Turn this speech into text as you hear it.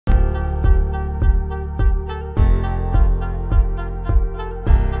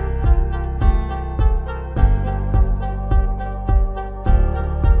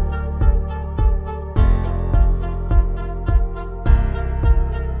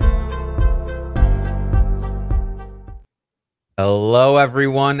Hello,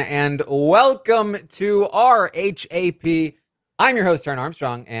 everyone, and welcome to our HAP. I'm your host, Taran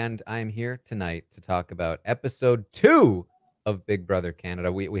Armstrong, and I'm here tonight to talk about episode 2 of Big Brother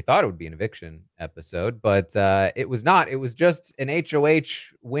Canada. We thought it would be an eviction episode, but it was not. It was just an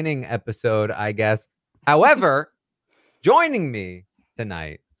HOH winning episode, I guess. However, joining me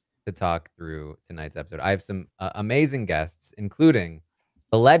tonight to talk through tonight's episode, I have some amazing guests, including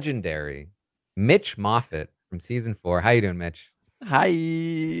the legendary Mitch Moffit from season 4. How you doing, Mitch? Hi.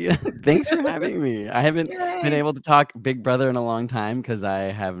 Thanks for having me. I haven't been able to talk Big Brother in a long time because I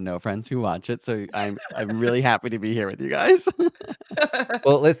have no friends who watch it. So I'm really happy to be here with you guys.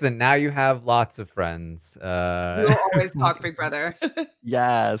 Well, listen, now you have lots of friends. We'll always talk Big Brother.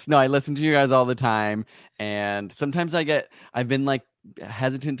 Yes. No, I listen to you guys all the time. And sometimes I've been like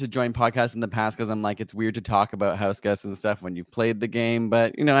hesitant to join podcasts in the past because I'm like, it's weird to talk about house guests and stuff when you've played the game.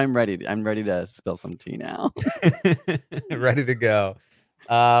 But you know, I'm ready to spill some tea now. Ready to go.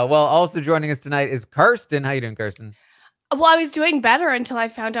 Well, also joining us tonight is Kirsten. How you doing, Kirsten? Well, I was doing better until I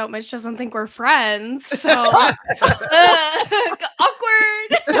found out Mitch doesn't think we're friends. So awkward.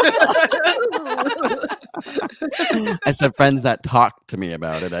 I said friends that talk to me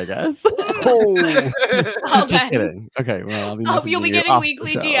about it, I guess. Oh, just kidding. Okay, well, you'll be getting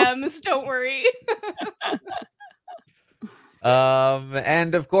weekly DMs. Don't worry.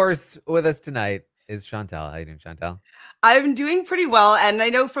 And of course, with us tonight is Chantele. How you doing, Chantele? I'm doing pretty well, and I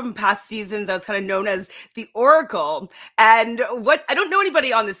know from past seasons I was kind of known as the Oracle. And I don't know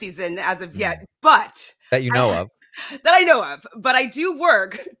anybody on the season as of yet, but that you know of. That I know of, but I do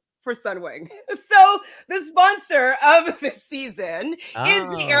work for Sunwing. So the sponsor of this season is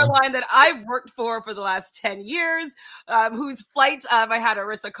the airline that I've worked for the last 10 years, whose flight I had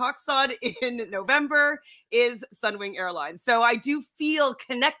Arissa Cox on in November, is Sunwing Airlines. So I do feel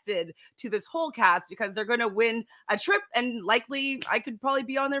connected to this whole cast because they're going to win a trip, and likely I could probably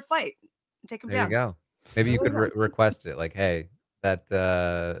be on their flight and take them down. There you go. Maybe you could request it, like, hey, that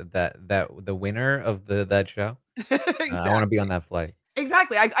the winner of that show. Exactly. I want to be on that flight.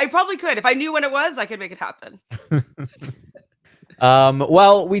 Exactly. I probably could. If I knew when it was, I could make it happen.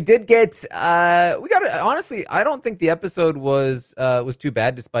 Well, we did get honestly, I don't think the episode was too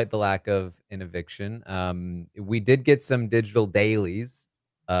bad despite the lack of an eviction. We did get some digital dailies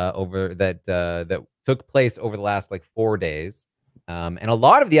over that took place over the last like 4 days. And a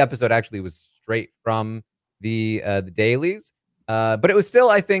lot of the episode actually was straight from the dailies. But it was still,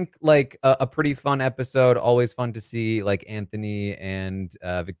 I think, like a pretty fun episode. Always fun to see like Anthony and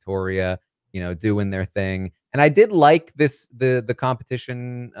Victoria, doing their thing. And I did like the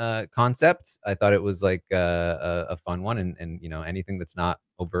competition concept. I thought it was like a fun one, and anything that's not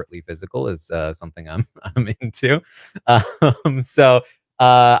overtly physical is something I'm into. So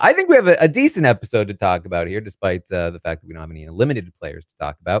I think we have a decent episode to talk about here, despite the fact that we don't have any limited players to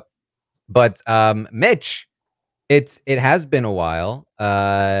talk about. But Mitch. It has been a while.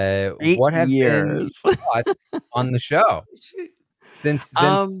 8 what have years been thoughts on the show since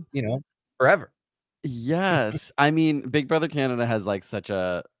forever? Yes. I mean, Big Brother Canada has like such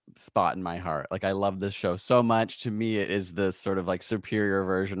a spot in my heart. Like I love this show so much. To me, it is this sort of like superior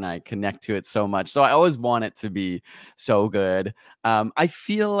version. I connect to it so much. So I always want it to be so good. I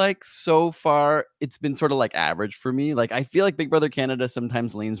feel like so far it's been sort of like average for me. Like I feel like Big Brother Canada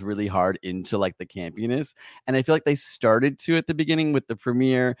sometimes leans really hard into like the campiness. And I feel like they started to at the beginning with the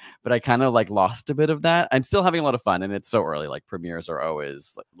premiere, but I kind of like lost a bit of that. I'm still having a lot of fun, and it's so early. Like premieres are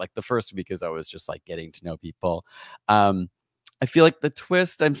always like the first week is always just like getting to know people. I feel like the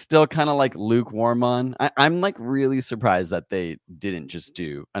twist, I'm still kind of like lukewarm on. I'm like really surprised that they didn't just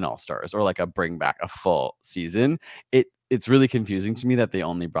do an All-Stars or like a bring back a full season. It's really confusing to me that they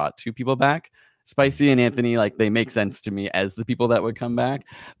only brought 2 people back. Spicy and Anthony, like they make sense to me as the people that would come back.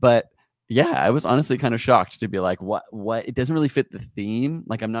 But yeah, I was honestly kind of shocked to be like, what? It doesn't really fit the theme.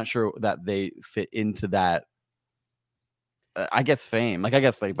 Like I'm not sure that they fit into that. I guess fame. Like I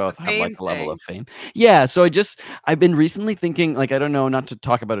guess they both have like a level of fame. Yeah. So I've been recently thinking, like, I don't know, not to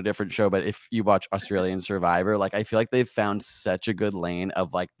talk about a different show, but if you watch Australian Survivor, like I feel like they've found such a good lane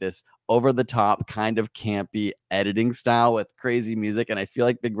of like this over the top kind of campy editing style with crazy music. And I feel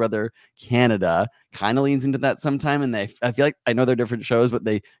like Big Brother Canada kind of leans into that sometime. And I feel like I know they're different shows, but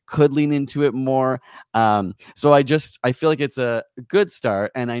they could lean into it more. So I feel like it's a good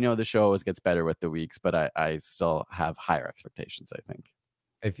start. And I know the show always gets better with the weeks, but I still have higher expectations, I think.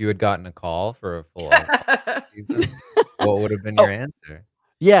 If you had gotten a call for a full season, what would have been your answer?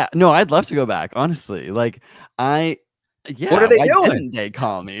 Yeah, no, I'd love to go back, honestly. Like yeah, what are they why doing? Didn't they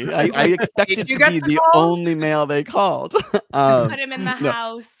call me? I expected to be the only male they called. Put him in the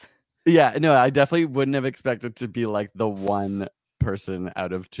house. Yeah, no, I definitely wouldn't have expected to be like the one person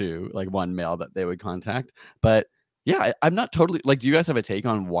out of two, like one male that they would contact. But yeah, I'm not totally like, do you guys have a take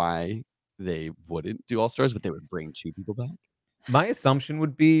on why they wouldn't do All Stars, but they would bring two people back? My assumption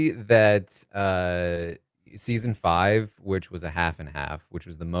would be that season 5, which was a half and half, which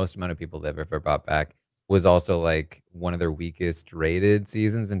was the most amount of people they've ever brought back, was also like one of their weakest rated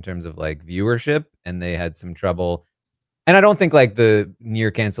seasons in terms of like viewership, and they had some trouble. And I don't think like the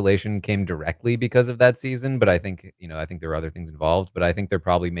near cancellation came directly because of that season, but I think, I think there were other things involved, but I think they're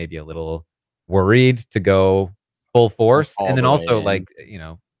probably maybe a little worried to go full Like force. And all then the way also in. like,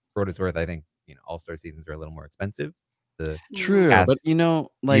 for what it's worth, I think, all-star seasons are a little more expensive. The True, cast but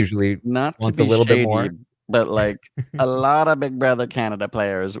like, usually not to wants a be little bit shady, more. but like a lot of Big Brother Canada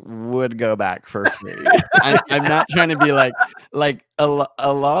players would go back for free. I'm not trying to be like a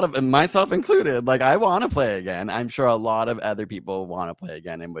lot of, and myself included, like I want to play again. I'm sure a lot of other people want to play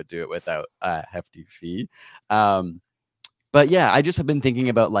again and would do it without a hefty fee. But yeah, I just have been thinking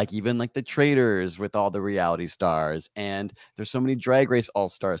about like even like the traders with all the reality stars, and there's so many Drag Race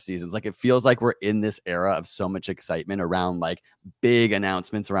All-Star seasons. Like it feels like we're in this era of so much excitement around like big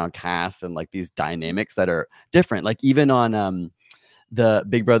announcements around casts and like these dynamics that are different. Like even on the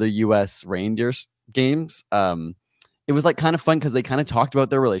Big Brother US reindeer games, it was like kind of fun because they kind of talked about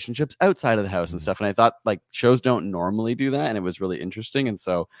their relationships outside of the house and stuff. And I thought like shows don't normally do that, and it was really interesting. And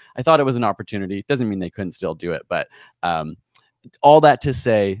so I thought it was an opportunity. Doesn't mean they couldn't still do it, but all that to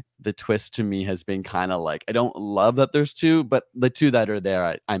say, the twist to me has been kind of like, I don't love that there's two, but the two that are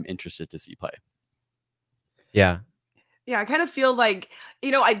there, I'm interested to see play. Yeah. Yeah, I kind of feel like,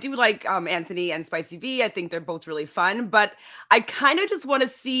 I do like Anthony and Spicy V. I think they're both really fun, but I kind of just want to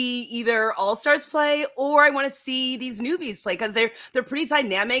see either All-Stars play or I want to see these newbies play because they're pretty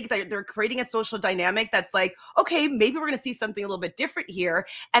dynamic. They're creating a social dynamic that's like, okay, maybe we're going to see something a little bit different here.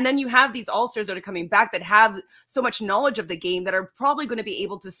 And then you have these All-Stars that are coming back that have so much knowledge of the game that are probably going to be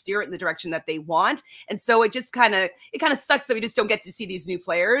able to steer it in the direction that they want. And so it kind of sucks that we just don't get to see these new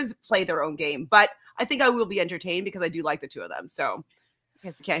players play their own game. But I think I will be entertained because I do like the two of them. So I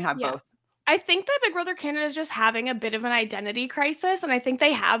guess you can't have both. I think that Big Brother Canada is just having a bit of an identity crisis. And I think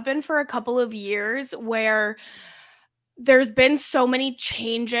they have been for a couple of years where there's been so many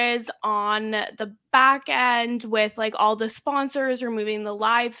changes on the back end with like all the sponsors removing the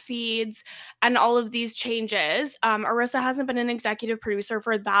live feeds and all of these changes. Arissa hasn't been an executive producer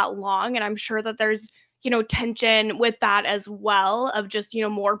for that long. And I'm sure that there's tension with that as well of just,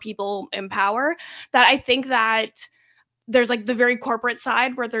 more people in power, that I think that there's like the very corporate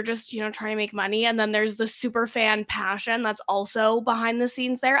side where they're just, trying to make money. And then there's the super fan passion that's also behind the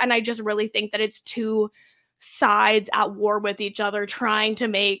scenes there. And I just really think that it's two sides at war with each other trying to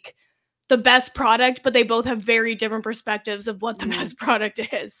make the best product, but they both have very different perspectives of what the best product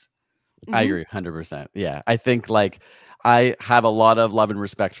is. I agree 100%. Yeah. I think like I have a lot of love and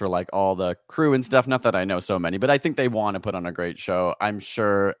respect for like all the crew and stuff. Not that I know so many, but I think they want to put on a great show. I'm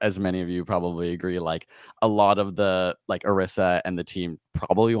sure as many of you probably agree, like a lot of the like Arissa and the team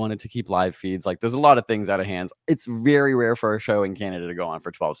probably wanted to keep live feeds. Like there's a lot of things out of hands. It's very rare for a show in Canada to go on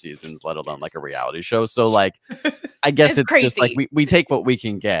for 12 seasons, let alone like a reality show. So like, I guess it's just like we take what we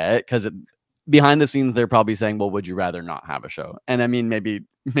can get because behind the scenes, they're probably saying, well, would you rather not have a show? And I mean, maybe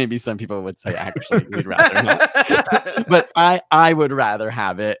some people would say, actually, we'd rather not. But I would rather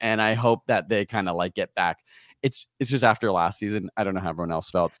have it. And I hope that they kind of like get back. It's just after last season. I don't know how everyone else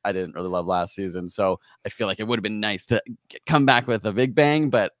felt. I didn't really love last season. So I feel like it would have been nice to come back with a big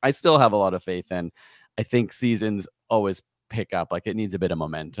bang. But I still have a lot of faith. And I think seasons always pick up. Like it needs a bit of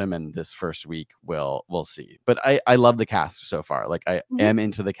momentum. And this first week, we'll see. But I love the cast so far. Like I am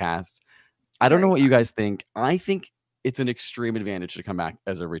into the cast. I don't know what you guys think. I think it's an extreme advantage to come back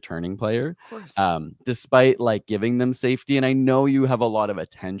as a returning player, despite like giving them safety. And I know you have a lot of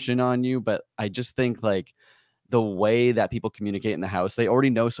attention on you, but I just think like the way that people communicate in the house, they already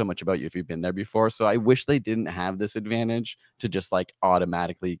know so much about you if you've been there before. So I wish they didn't have this advantage to just like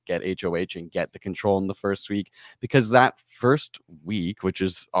automatically get HOH and get the control in the first week, because that first week, which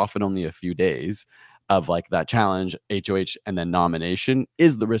is often only a few days, of like that challenge, HOH, and then nomination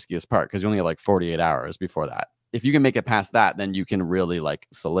is the riskiest part because you only have like 48 hours before that. If you can make it past that, then you can really like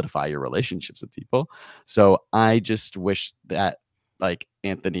solidify your relationships with people. So I just wish that like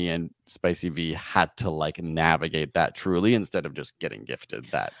Anthony and Spicy V had to like navigate that truly instead of just getting gifted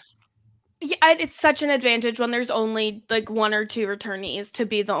that. Yeah, it's such an advantage when there's only like one or two returnees to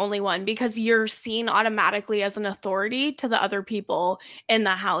be the only one, because you're seen automatically as an authority to the other people in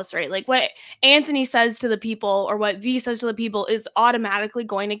the house, right? Like what Anthony says to the people or what V says to the people is automatically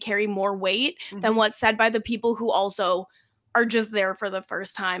going to carry more weight than what's said by the people who also are just there for the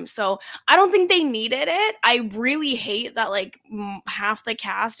first time. So I don't think they needed it. I really hate that like half the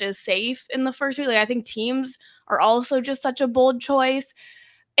cast is safe in the first week. Like I think teams are also just such a bold choice.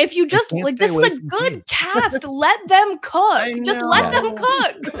 If you just like, this is a good cast, let them cook. Just let them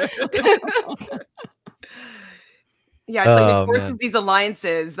cook. Yeah, it's like it forces these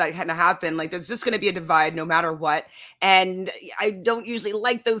alliances that kind of happen. Like there's just going to be a divide no matter what. And I don't usually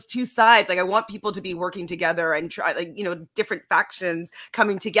like those two sides. Like I want people to be working together and try, like, you know, different factions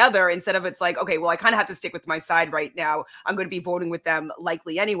coming together instead of it's like, okay, well, I kind of have to stick with my side right now. I'm going to be voting with them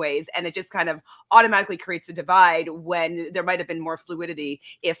likely anyways. And it just kind of automatically creates a divide when there might have been more fluidity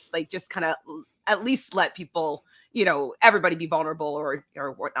if like just kind of at least let people, you know, everybody be vulnerable or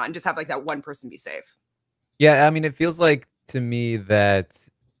whatnot and just have like that one person be safe. Yeah, I mean, it feels like to me that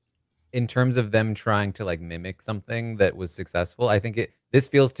in terms of them trying to like mimic something that was successful, I think this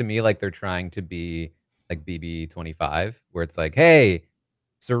feels to me like they're trying to be like BB25, where it's like, hey,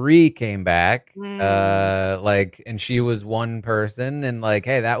 Sari came back, like, and she was one person, and like,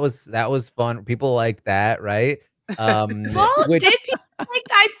 hey, that was fun. People liked that, right? Well, did people like?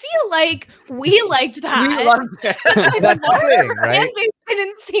 I feel like we liked that. We loved it. That's the thing, right? They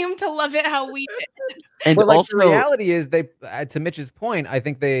didn't seem to love it how we did. And but like also, the reality is, they, to Mitch's point, I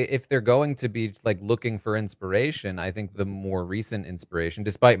think if they're going to be like looking for inspiration, I think the more recent inspiration,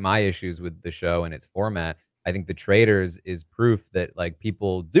 despite my issues with the show and its format, I think The Traitors is proof that like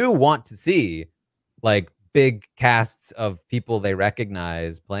people do want to see like big casts of people they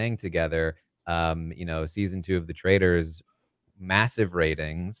recognize playing together. You know, season 2 of The Traitors, massive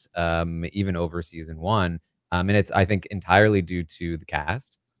ratings, even over season 1. And it's, I think, entirely due to the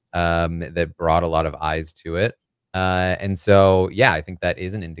cast that brought a lot of eyes to it. And so, yeah, I think that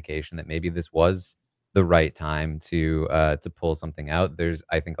is an indication that maybe this was the right time to pull something out. There's,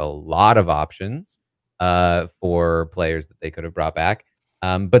 I think, a lot of options for players that they could have brought back.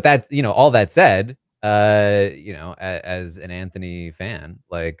 But that, you know, all that said, you know, as an Anthony fan,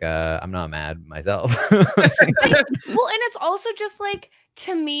 like I'm not mad myself. Well, and it's also just like,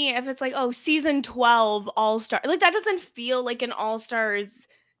 to me, if it's like, oh, season 12 All-Star, like that doesn't feel like an All-Stars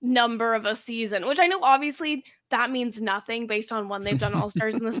number of a season, which I know obviously that means nothing based on when they've done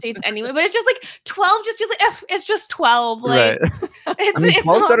All-Stars in the States anyway, but it's just like 12 just feels like it's just 12. Like I mean,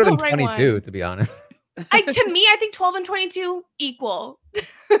 12's better than 22, to be honest. To me, I think 12 and 22 equal.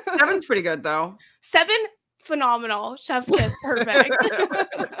 7's pretty good though. 7, phenomenal. Chef's kiss, perfect.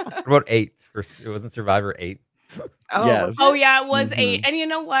 What about 8? It wasn't Survivor 8? Oh, yes. Oh yeah, it was 8. And you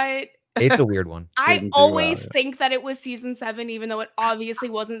know what? 8's a weird one. I always think that it was season 7, even though it obviously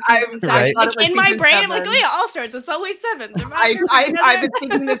wasn't season 7. Right? Like in my brain, 7. I'm like, oh yeah, All-Stars, it's always 7. I've been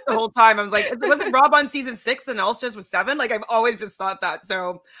thinking this the whole time. I was like, wasn't Rob on season 6 and All-Stars was 7? Like I've always just thought that.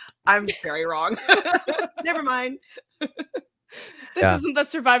 So I'm very wrong. Never mind. This isn't the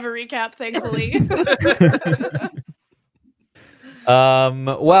Survivor recap, thankfully.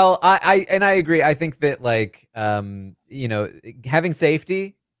 Well, I agree. I think that like you know, having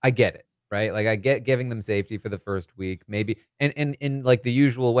safety, I get it, right? Like I get giving them safety for the first week, maybe, and in like the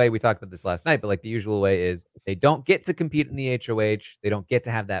usual way, we talked about this last night, but like the usual way is they don't get to compete in the HOH, they don't get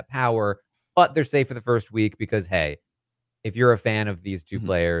to have that power, but they're safe for the first week because, hey, if you're a fan of these two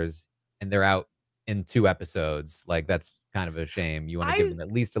players and they're out in 2 episodes, like that's kind of a shame. You want to give them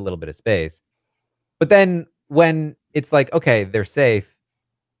at least a little bit of space. But then when it's like, okay, they're safe,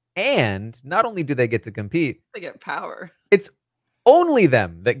 and not only do they get to compete, they get power. It's only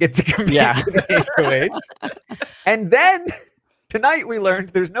them that get to compete in the HOH. And then tonight we learned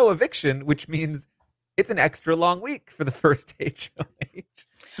there's no eviction, which means it's an extra long week for the first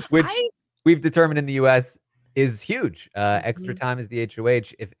HOH, which we've determined in the US is huge. Extra time is the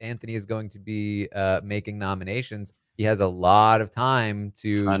HOH. If Anthony is going to be making nominations, he has a lot of time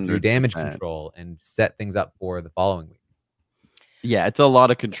to do damage control and set things up for the following week. Yeah, it's a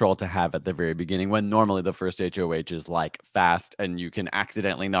lot of control to have at the very beginning, when normally the first HOH is like fast and you can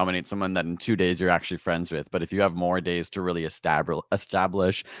accidentally nominate someone that in 2 days you're actually friends with. But if you have more days to really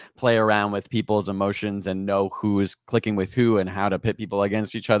establish, play around with people's emotions and know who's clicking with who and how to pit people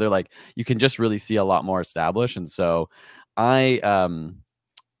against each other, like you can just really see a lot more established. And so I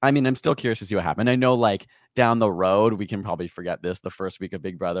mean, I'm still curious to see what happened. I know like down the road, we can probably forget this. The first week of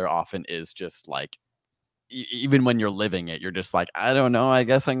Big Brother often is just like, even when you're living it, you're just like, I don't know, I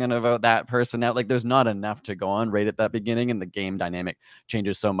guess I'm going to vote that person out. Like there's not enough to go on right at that beginning. And the game dynamic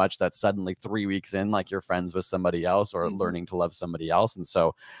changes so much that suddenly 3 weeks in, like you're friends with somebody else or learning to love somebody else. And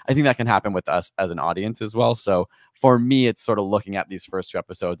so I think that can happen with us as an audience as well. So for me, it's sort of looking at these first 2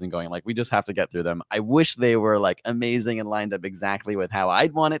 episodes and going like, we just have to get through them. I wish they were like amazing and lined up exactly with how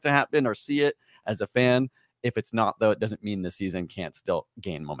I'd want it to happen or see it as a fan. if it's not, though, it doesn't mean the season can't still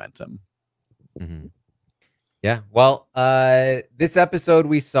gain momentum. Mm-hmm. Yeah. Well, this episode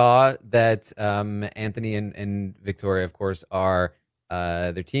we saw that Anthony and Victoria, of course, are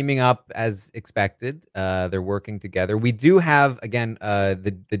they're teaming up as expected. They're working together. We do have, again,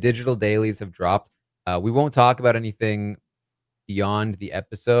 the digital dailies have dropped. We won't talk about anything beyond the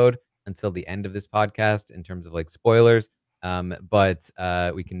episode until the end of this podcast in terms of like spoilers. But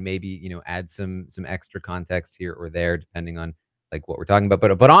we can maybe, add some extra context here or there depending on like what we're talking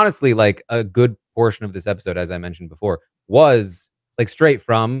about. But honestly, like a good portion of this episode, as I mentioned before, was like straight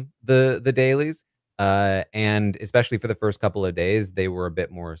from the dailies. And especially for the first couple of days, they were a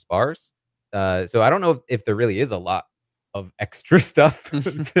bit more sparse. So I don't know if there really is a lot of extra stuff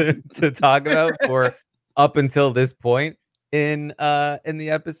to talk about for up until this point in the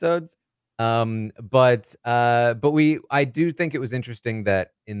episodes. But I do think it was interesting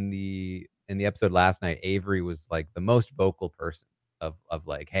that in the episode last night, Avery was like the most vocal person of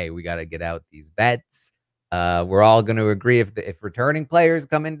like, hey, we got to get out these vets. We're all going to agree if returning players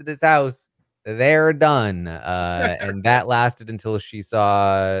come into this house, they're done. And that lasted until she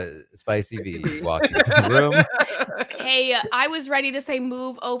saw Spicy V walking into the room. Hey, I was ready to say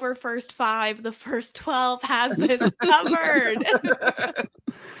move over first 5. The first 12 has this covered.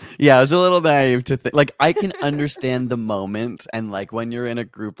 Yeah, I was a little naive to think. Like, I can understand the moment, and like when you're in a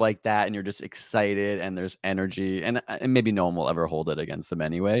group like that and you're just excited and there's energy, and maybe no one will ever hold it against them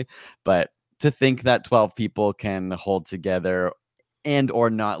anyway. But to think that 12 people can hold together and or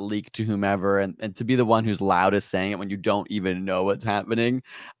not leak to whomever, and to be the one who's loudest saying it when you don't even know what's happening.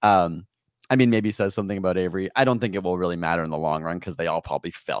 I mean, maybe says something about Avery. I don't think it will really matter in the long run because they all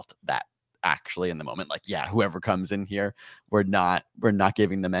probably felt that actually in the moment, like, yeah, whoever comes in here, we're not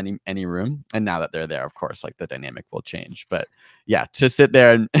giving them any room. And now that they're there, of course, like the dynamic will change. But yeah, to sit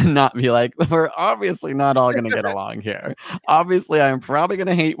there and not be like, we're obviously not all going to get along here. Obviously, I'm probably going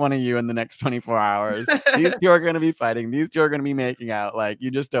to hate one of you in the next 24 hours. These two are going to be fighting. These two are going to be making out. Like, you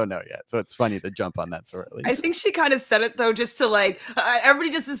just don't know yet. So it's funny to jump on that so early. I think she kind of said it though, just to like,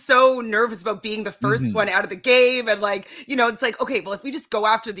 everybody just is so nervous about being the first one out of the game. And like, it's like, okay, well, if we just go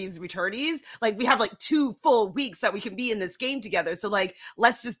after these returnees, like we have like 2 full weeks that we can be in this game together. So like,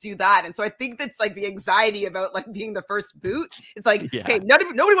 let's just do that. And so I think that's like the anxiety about like being the first boot. It's like, hey,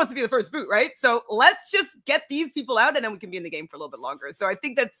 nobody wants to be the first boot, right? So let's just get these people out and then we can be in the game for a little bit longer. So I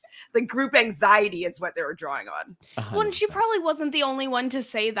think that's the group anxiety is what they were drawing on. 100%. Well, and she probably wasn't the only one to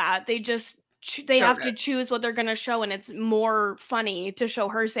say that. They have to choose what they're going to show, and it's more funny to show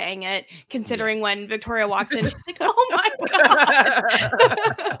her saying it, considering when Victoria walks in, she's like, oh my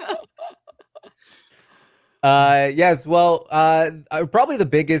God. Yes, well, probably the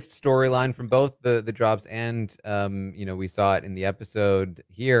biggest storyline from both the drops and, we saw it in the episode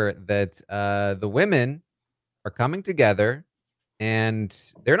here that the women are coming together and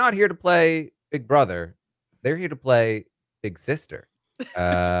they're not here to play Big Brother. They're here to play Big Sister.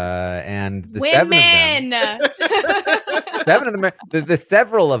 And the women! the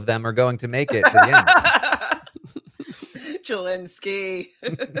several of them are going to make it to the end. Jelinski.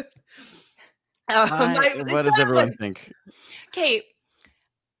 What does everyone think? Okay,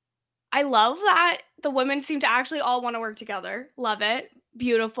 I love that the women seem to actually all want to work together. Love it.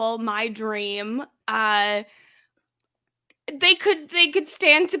 Beautiful. My dream. They could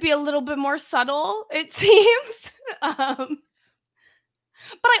stand to be a little bit more subtle, it seems.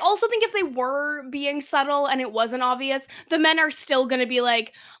 But I also think if they were being subtle and it wasn't obvious, the men are still going to be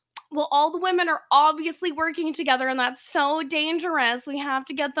like, well, all the women are obviously working together, and that's so dangerous. We have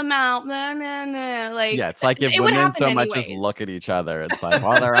to get them out. Nah, nah, nah. Like, yeah, it's like if women so much just look at each other. It's like,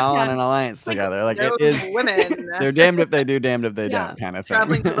 well, they're all in an alliance together. Like, it is women. They're damned if they do, damned if they don't, kind of thing.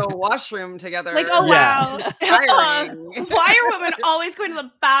 Traveling to the washroom together. Like, oh wow, why are women always going to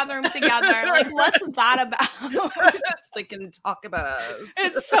the bathroom together? Like, what's that about? They can talk about us.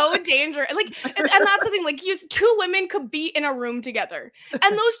 It's so dangerous. Like, and that's the thing. Like, 2 women could be in a room together,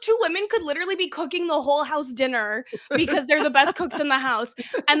 and those 2 women could literally be cooking the whole house dinner because they're the best cooks in the house.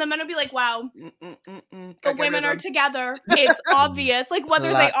 And the men would be like, wow, the women are together. It's obvious, like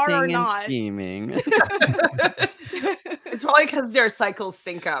whether they are or not. Scheming. It's probably because their cycles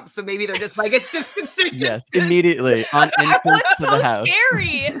sync up. So maybe they're just like, it's just yes, immediately on entrance to the house.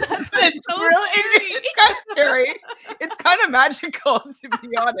 Scary. That's so really scary. It's kind of scary. It's kind of magical, to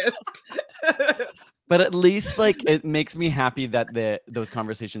be honest. But at least like it makes me happy that those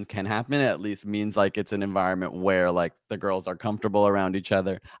conversations can happen. It at least means like it's an environment where like the girls are comfortable around each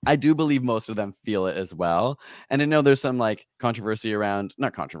other. I do believe most of them feel it as well. And I know there's some like controversy around,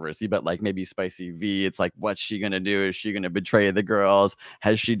 not controversy, but like maybe Spicy V. It's like, what's she gonna do? Is she gonna betray the girls?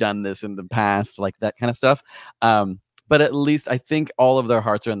 Has she done this in the past? Like that kind of stuff. But at least I think all of their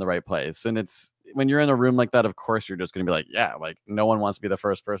hearts are in the right place. And it's when you're in a room like that, of course, you're just going to be like, yeah, like no one wants to be the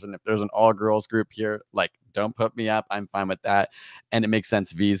first person. If there's an all girls group here, like don't put me up. I'm fine with that. And it makes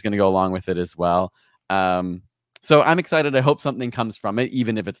sense. V is going to go along with it as well. So I'm excited. I hope something comes from it,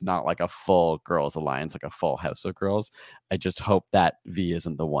 even if it's not like a full girls alliance, like a full house of girls. I just hope that V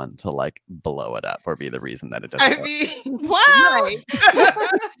isn't the one to like blow it up or be the reason that it doesn't. I mean, wow.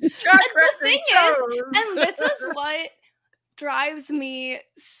 The thing is, and this is what drives me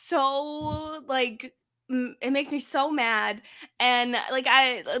so like it makes me so mad. And like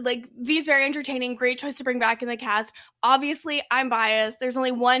V's very entertaining, great choice to bring back in the cast. Obviously I'm biased, there's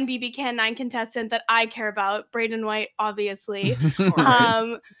only one BBCAN12 contestant that I care about, Braden White, obviously.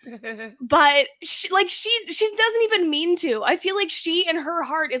 But she doesn't even mean to. I feel like she in her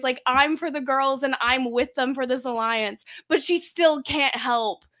heart is like, I'm for the girls and I'm with them for this alliance, but she still can't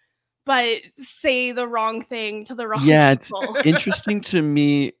help but say the wrong thing to the wrong people. It's interesting to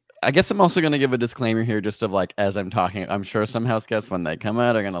me. I guess I'm also going to give a disclaimer here, just of like, as I'm talking, I'm sure some house guests, when they come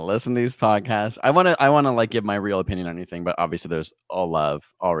out, are going to listen to these podcasts. I want to like give my real opinion on anything, but obviously there's all love,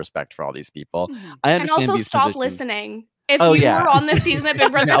 all respect for all these people. I understand. And also stop listening. If you were on this season of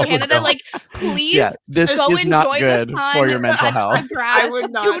Big Brother Canada, like, please go enjoy this time for your mental health. Grass.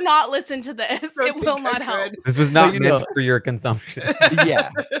 Do not listen to this. It will not help. This was not meant for your consumption.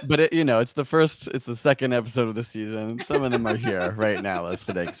 But it's the second episode of the season. Some of them are here right now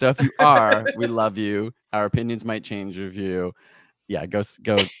listening. So if you are, we love you. Our opinions might change your view. Yeah, go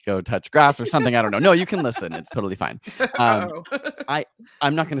touch grass or something. I don't know. No, you can listen. It's totally fine. I'm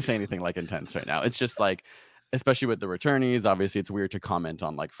not going to say anything like intense right now. It's just like, especially with the returnees, obviously it's weird to comment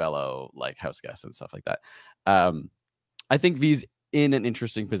on like fellow like house guests and stuff like that. I think V's in an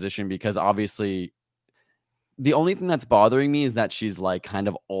interesting position because obviously the only thing that's bothering me is that she's like kind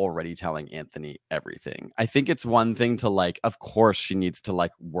of already telling Anthony everything. I think it's one thing to like, of course she needs to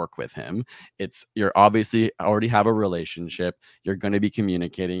like work with him. You're obviously already have a relationship. You're going to be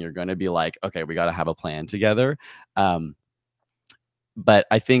communicating. You're going to be like, okay, we got to have a plan together. But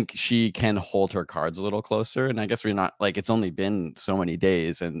I think she can hold her cards a little closer. And I guess we're not like, it's only been so many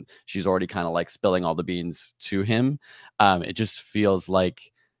days and she's already kind of like spilling all the beans to him. It just feels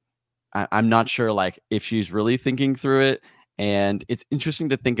like I'm not sure like if she's really thinking through it. And it's interesting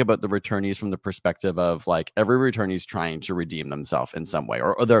to think about the returnees from the perspective of like every returnee's trying to redeem themselves in some way,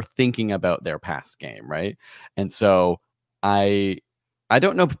 or they're thinking about their past game. Right. And so I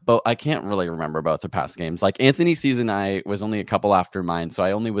don't know, but I can't really remember about the past games. Like Anthony's season, I was only a couple after mine, so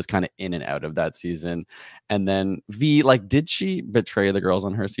I only was kind of in and out of that season. And then V, like, did she betray the girls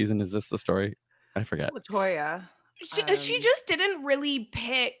on her season? Is this the story? I forget. Latoya. She just didn't really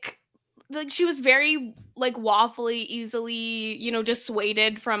pick. Like she was very like waffly, easily,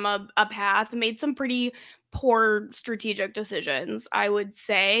 dissuaded from a path. Made some pretty poor strategic decisions, I would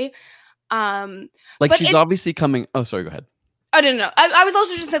say. Like she's obviously coming. Oh, sorry. Go ahead. I don't know. I was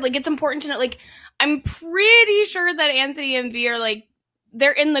also just said, like, it's important to know, like, I'm pretty sure that Anthony and V are, like,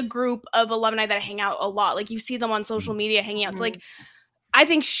 they're in the group of alumni that hang out a lot. Like, you see them on social media hanging out. So, like, I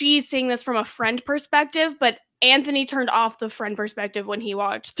think she's seeing this from a friend perspective, but Anthony turned off the friend perspective when he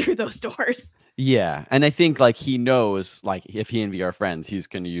walked through those doors. Yeah. And I think, like, he knows, like, if he and V are friends, he's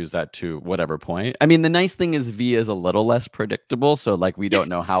going to use that to whatever point. I mean, the nice thing is V is a little less predictable. So, like, we don't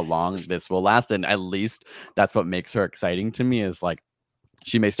know how long this will last. And at least that's what makes her exciting to me is, like,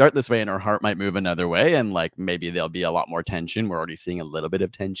 she may start this way and her heart might move another way. And, like, maybe there'll be a lot more tension. We're already seeing a little bit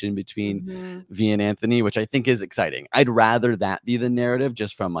of tension between V and Anthony, which I think is exciting. I'd rather that be the narrative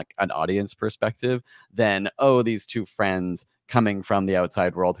just from, like, an audience perspective than, oh, these two friends coming from the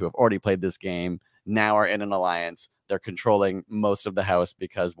outside world who have already played this game now are in an alliance. They're controlling most of the house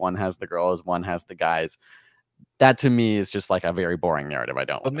because one has the girls, one has the guys. That to me is just like a very boring narrative. I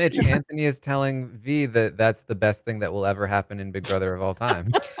don't. Well, Mitch, Anthony is telling V that that's the best thing that will ever happen in Big Brother of all time.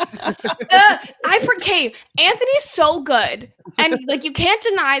 I forget. Anthony's so good, and like you can't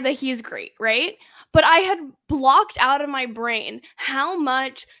deny that he's great, right? But I had blocked out of my brain how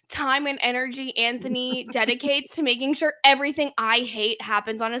much time and energy Anthony dedicates to making sure everything I hate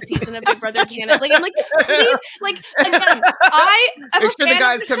happens on a season of Big Brother Canada. Like, I'm like, please, like, again, I'm Make a sure fan the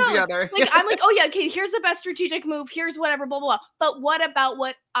guys of the come shows. together. Like, I'm like, oh yeah, okay, here's the best strategic move. Here's whatever, blah, blah, blah. But what about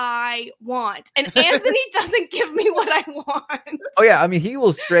what I want? And Anthony doesn't give me what I want. Oh yeah, I mean, he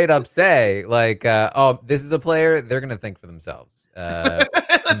will straight up say like, "Oh, this is a player. They're gonna think for themselves and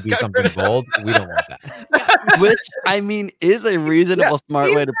Let's do get something rid of bold. We don't want that." Yeah. Which, I mean, is a reasonable, smart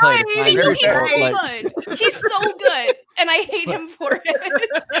he's way to play. right. To find Very He's fair. so like, good. He's so good. And I hate him for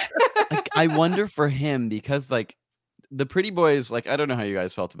it. like, I wonder for him because, like, the Pretty Boys, like, I don't know how you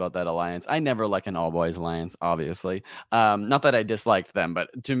guys felt about that alliance. I never like an all boys alliance, obviously. Not that I disliked them,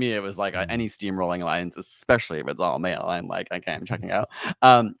 but to me, it was like any steamrolling alliance, especially if it's all male. I'm like, okay, I'm checking out.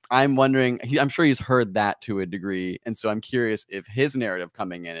 I'm wondering, I'm sure he's heard that to a degree. And so I'm curious if his narrative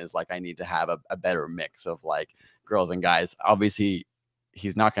coming in is like, I need to have a better mix of like girls and guys. Obviously,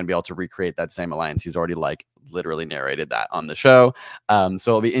 he's not going to be able to recreate that same alliance. He's already like literally narrated that on the show. So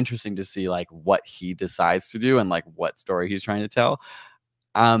it'll be interesting to see like what he decides to do and like what story he's trying to tell.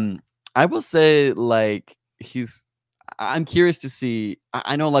 I will say like I'm curious to see.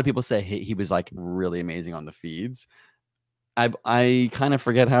 I know a lot of people say he was like really amazing on the feeds. I kind of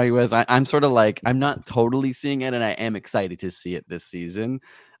forget how he was. I'm sort of like, I'm not totally seeing it, and I am excited to see it this season.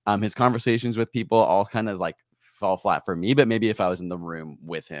 His conversations with people all kind of like fall flat for me, but maybe if I was in the room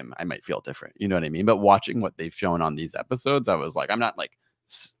with him, I might feel different. You know what I mean? But watching what they've shown on these episodes, I was like, I'm not like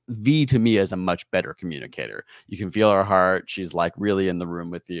V to me is a much better communicator. You can feel her heart. She's like really in the room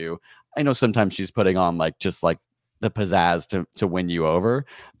with you. I know sometimes she's putting on like just like the pizzazz to win you over,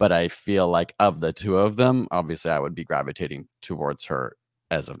 but I feel like of the two of them, obviously I would be gravitating towards her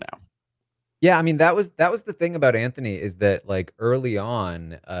as of now. Yeah, I mean, that was the thing about Anthony is that like early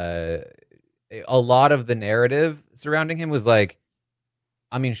on, a lot of the narrative surrounding him was like,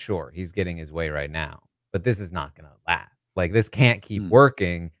 I mean, sure, he's getting his way right now, but this is not gonna last. Like, this can't keep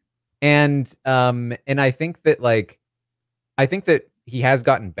working. And I think that like, I think that he has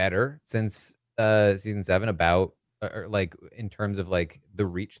gotten better since season 7 about or like in terms of like the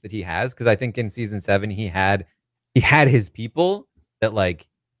reach that he has. Cause I think in season 7 he had his people that like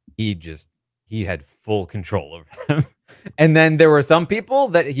he had full control over them. And then there were some people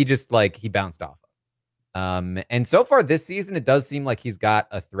that he just like he bounced off of. And so far this season, it does seem like he's got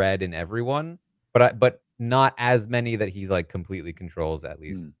a thread in everyone, but not as many that he's like completely controls at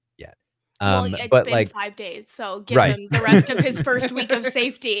least yet. Well, it's but been like 5 days, so give Right. him the rest of his first week of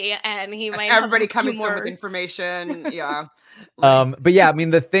safety, and he might Everybody have a coming few through more. with information. Yeah. But yeah, I mean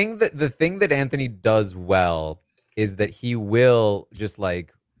the thing that Anthony does well is that he will just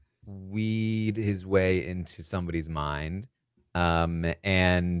like weed his way into somebody's mind.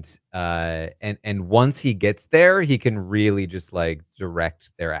 And once he gets there, he can really just like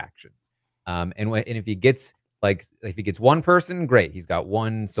direct their actions. And if he gets one person, great, he's got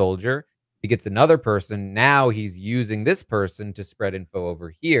one soldier. If he gets another person, now he's using this person to spread info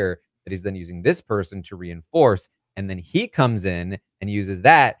over here that he's then using this person to reinforce. And then he comes in and uses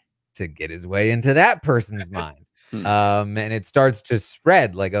that to get his way into that person's mind. And it starts to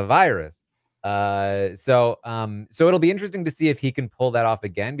spread like a virus. So it'll be interesting to see if he can pull that off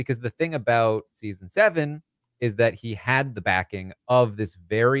again, because the thing about season 7 is that he had the backing of this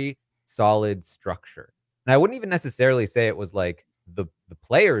very solid structure. And I wouldn't even necessarily say it was like the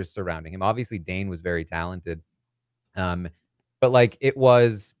players surrounding him. Obviously, Dane was very talented. But like it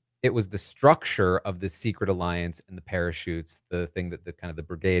was the structure of the secret alliance and the parachutes, the thing that the kind of the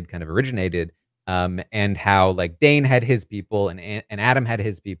brigade kind of originated, and how like Dane had his people and Adam had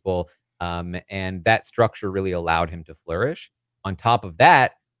his people, and that structure really allowed him to flourish. On top of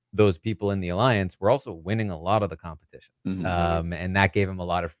that, those people in the alliance were also winning a lot of the competitions, and that gave him a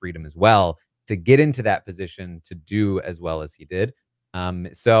lot of freedom as well to get into that position to do as well as he did.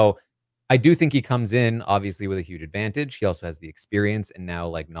 So I do think he comes in obviously with a huge advantage. He also has the experience and now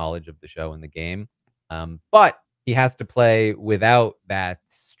like knowledge of the show and the game. But he has to play without that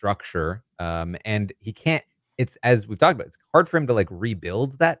structure. And he can't, it's as we've talked about, it's hard for him to like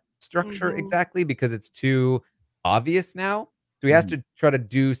rebuild that structure exactly because it's too obvious now. So he has to try to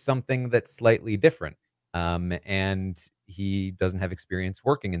do something that's slightly different. And he doesn't have experience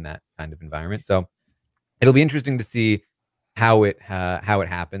working in that kind of environment. So it'll be interesting to see how it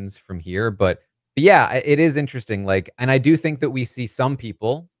happens from here. But yeah, it is interesting. Like, and I do think that we see some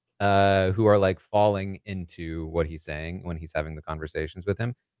people who are like falling into what he's saying when he's having the conversations with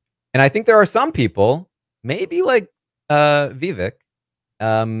him. And I think there are some people, maybe like Vivek,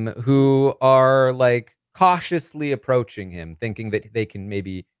 who are like cautiously approaching him, thinking that they can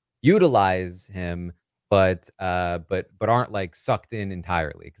maybe utilize him but aren't like sucked in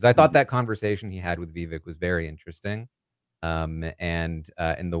entirely. Because I thought that conversation he had with Vivek was very interesting. And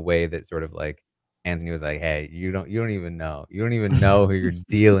in the way that sort of like Anthony was like, "Hey, you don't even know who you're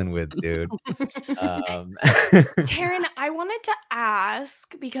dealing with, dude." Taran, I wanted to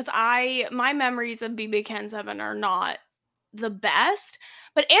ask because my memories of BBCAN7 are not the best,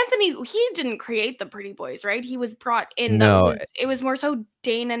 but Anthony, he didn't create the Pretty Boys, right? He was brought in. No, It was more so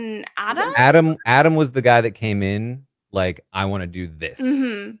Dane and Adam. Adam was the guy that came in like, I want to do this.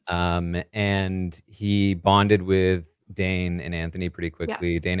 And he bonded with Dane and Anthony pretty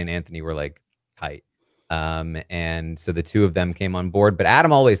quickly. Dane and Anthony were like tight. And so the two of them came on board, but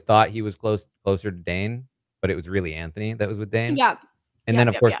Adam always thought he was closer to Dane, but it was really Anthony that was with Dane. Yeah. And then,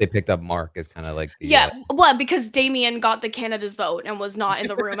 of course, they picked up Mark as kind of like the... well, because Damien got the Canada's vote and was not in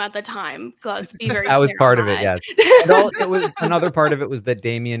the room at the time. Let's be very That was clear part on of it, that. yes. It was another part of it was that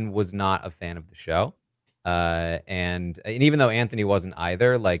Damien was not a fan of the show. And even though Anthony wasn't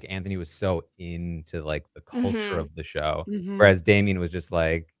either, like, Anthony was so into, like, the culture of the show, whereas Damien was just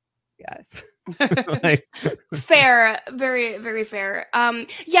like, yes. Like, fair, very, very fair.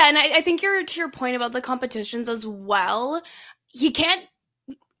 Yeah, and I think to your point about the competitions as well, he can't,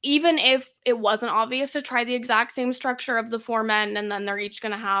 even if it wasn't obvious to try the exact same structure of the 4 men and then they're each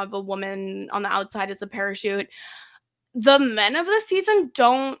going to have a woman on the outside as a parachute, the men of the season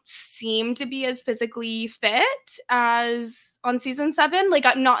don't seem to be as physically fit as on season 7. Like,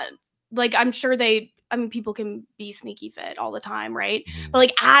 I'm sure people can be sneaky fit all the time, right? But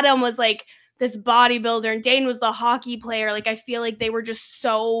like Adam was like this bodybuilder and Dane was the hockey player. Like, I feel like they were just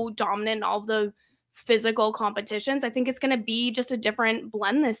so dominant in all of the physical competitions. I think it's going to be just a different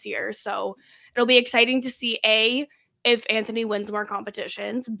blend this year. So it'll be exciting to see A, if Anthony wins more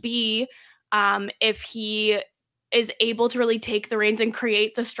competitions, B, if he is able to really take the reins and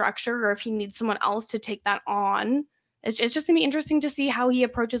create the structure, or if he needs someone else to take that on. It's just gonna be interesting to see how he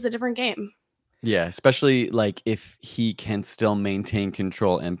approaches a different game. Yeah, especially like if he can still maintain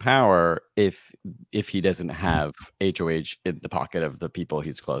control and power if he doesn't have HOH in the pocket of the people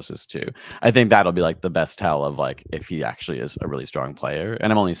he's closest to. I think that'll be like the best tell of like if he actually is a really strong player.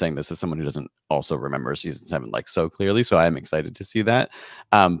 And I'm only saying this as someone who doesn't also remember season 7 like so clearly, so I am excited to see that.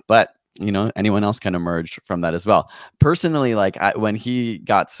 But you know, anyone else can emerge from that as well. Personally, like when he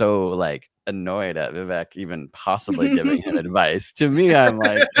got so like annoyed at Vivek even possibly giving him advice, to me I'm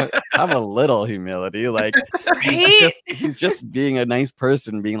like, have a little humility. Like he's just being a nice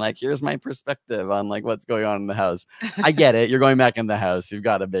person, being like, here's my perspective on like what's going on in the house. I get it, you're going back in the house, you've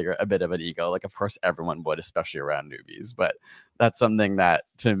got a bit of an ego, like of course everyone would, especially around newbies, but that's something that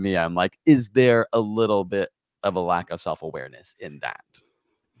to me I'm like, is there a little bit of a lack of self-awareness in that?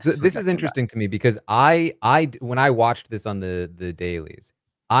 So this is interesting to me because I when I watched this on the dailies,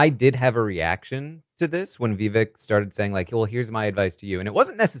 I did have a reaction to this when Vivek started saying like, well, here's my advice to you. And it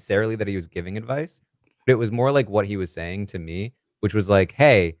wasn't necessarily that he was giving advice, but it was more like what he was saying to me, which was like,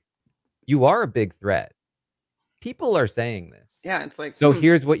 hey, you are a big threat. People are saying this. Yeah, it's like, so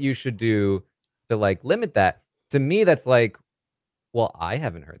here's what you should do to like limit that. To me, that's like, well, I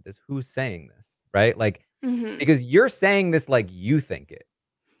haven't heard this. Who's saying this? Right? Like, because you're saying this like you think it.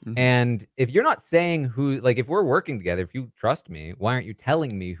 And if you're not saying who, like if we're working together, if you trust me, why aren't you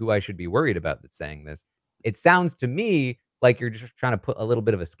telling me who I should be worried about that's saying this? It sounds to me like you're just trying to put a little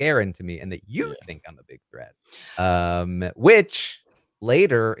bit of a scare into me and that you think I'm a big threat. Which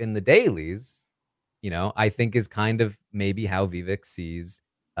later in the dailies, you know, I think is kind of maybe how Vivek sees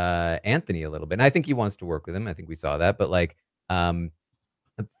Anthony a little bit. And I think he wants to work with him. I think we saw that. But like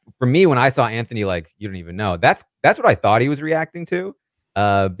for me, when I saw Anthony, like, you don't even know, that's what I thought he was reacting to.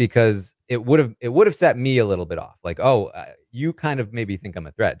 Because it would have set me a little bit off. Like, oh, you kind of maybe think I'm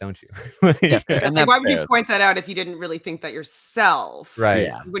a threat, don't you? Yes, and why would you point that out if you didn't really think that yourself? Right.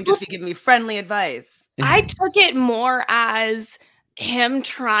 Yeah. You wouldn't just be giving me friendly advice. I took it more as him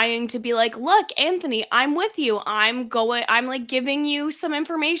trying to be like, look, Anthony, I'm with you. I'm like giving you some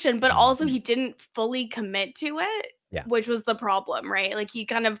information, but also he didn't fully commit to it, which was the problem, right? Like he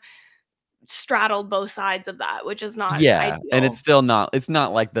kind of straddled both sides of that, which is not ideal. And it's still not, it's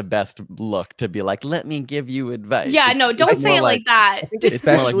not like the best look to be like, let me give you advice. Yeah, no, don't say it like that.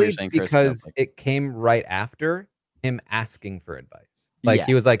 Especially because it came right after him asking for advice. Like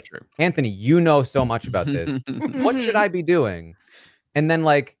he was like, Anthony, you know so much about this. What should I be doing? And then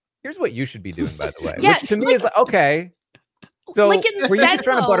like, here's what you should be doing, by the way. Which to me is like, okay. So were you just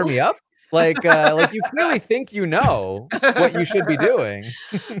trying to butter me up? Like you clearly think you know what you should be doing.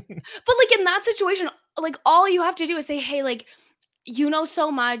 But like in that situation, like all you have to do is say, hey, like, you know so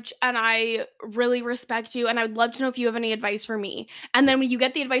much and I really respect you and I would love to know if you have any advice for me. And then when you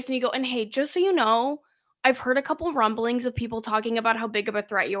get the advice and you go, and hey, just so you know, I've heard a couple rumblings of people talking about how big of a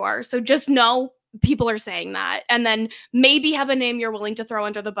threat you are. So just know people are saying that, and then maybe have a name you're willing to throw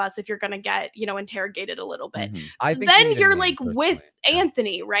under the bus if you're going to get, interrogated a little bit. I think Then you need a you're name, like with personally. Yeah.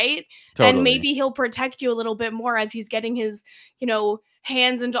 Anthony, right? Totally. And maybe he'll protect you a little bit more as he's getting his,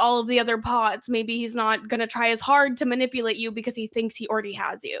 hands into all of the other pots. Maybe he's not going to try as hard to manipulate you because he thinks he already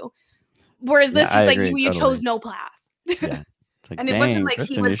has you. Whereas this is I like agree, you totally. chose no path. Yeah. It's like, And it wasn't dang, like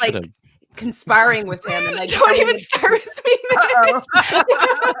Kristen, he was you like should've- conspiring with him and like Don't even start with me.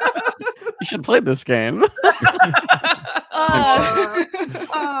 you should play this game. I'm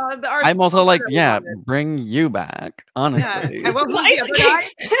also like, yeah, bring you back, honestly. And what was Nice the other guy?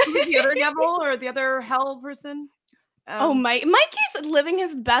 Who was the other devil or the other hell person? Mikey's living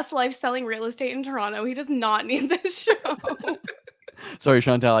his best life selling real estate in Toronto. He does not need this show. Sorry,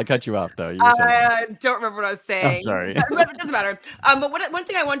 Chantele, I cut you off though. I don't remember what I was saying. Oh, sorry. But it doesn't matter. But one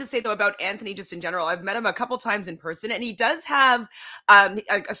thing I wanted to say though about Anthony, just in general, I've met him a couple times in person, and he does have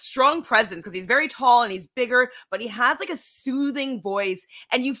a strong presence because he's very tall and he's bigger, but he has like a soothing voice,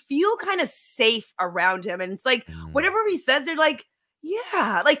 and you feel kind of safe around him. And it's like whatever he says, they're like,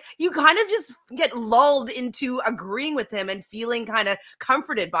 yeah, like you kind of just get lulled into agreeing with him and feeling kind of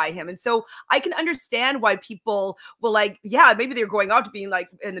comforted by him. And so I can understand why people will like, yeah, maybe they're going out to being like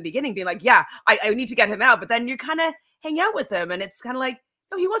in the beginning, being like, yeah, I need to get him out. But then you kind of hang out with him and it's kind of like,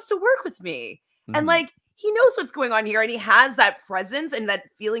 no, he wants to work with me. And like, he knows what's going on here and he has that presence and that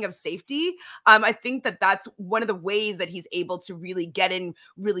feeling of safety. I think that that's one of the ways that he's able to really get in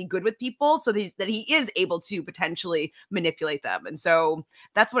really good with people so that he is able to potentially manipulate them. And so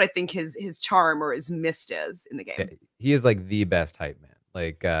that's what I think his charm or his mist is in the game. Yeah, he is like the best hype man.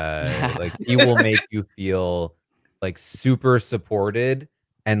 Like he will make you feel like super supported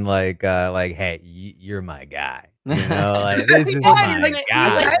and like, hey, you're my guy. You know, like this is my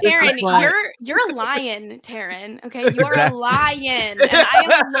guy. Taran, you're a lion, Taran. Okay, you're a lion, and I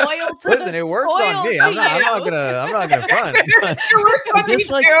am loyal to. Listen, it works on me. I'm not gonna front. It works on me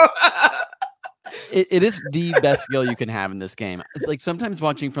too. It is the best skill you can have in this game. Like sometimes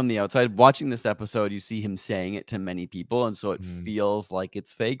watching from the outside, watching this episode, you see him saying it to many people, and so it feels like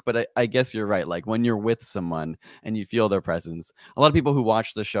it's fake. But I guess you're right. Like when you're with someone and you feel their presence, a lot of people who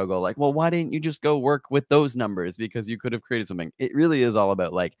watch the show go like, "Well, why didn't you just go work with those numbers? Because you could have created something." It really is all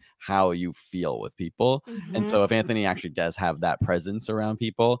about like how you feel with people. And so if Anthony actually does have that presence around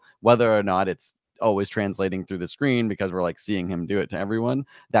people, whether or not it's always translating through the screen because we're like seeing him do it to everyone,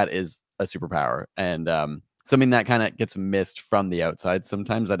 that is a superpower and something that kind of gets missed from the outside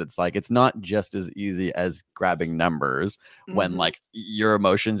sometimes, that it's like it's not just as easy as grabbing numbers when like your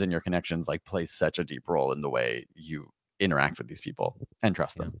emotions and your connections like play such a deep role in the way you interact with these people and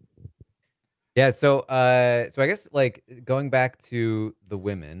trust them. Yeah, so I guess like going back to the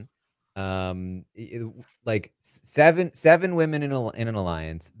women, like seven women in an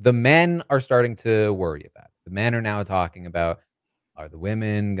alliance. The men are starting to worry about it. The men are now talking about, are the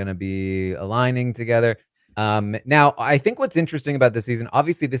women going to be aligning together? Now, I think what's interesting about this season,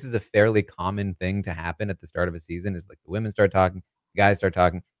 obviously, this is a fairly common thing to happen at the start of a season, is like the women start talking, the guys start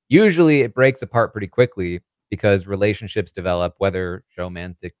talking. Usually it breaks apart pretty quickly because relationships develop, whether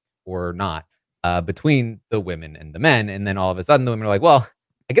romantic or not, between the women and the men. And then all of a sudden the women are like, well,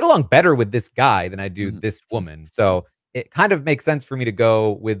 I get along better with this guy than I do this woman. So it kind of makes sense for me to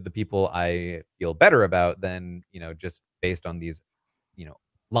go with the people I feel better about than, just based on these,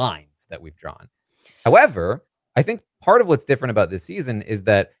 lines that we've drawn. However, I think part of what's different about this season is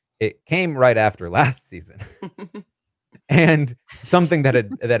that it came right after last season. And something that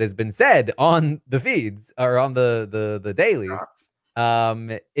has been said on the feeds or on the dailies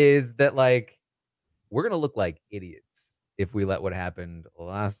is that like we're gonna look like idiots if we let what happened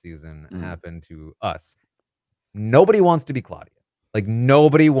last season happen to us. Nobody wants to be Claudia. Like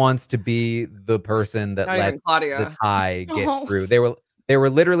nobody wants to be the person that let the tie get through. They were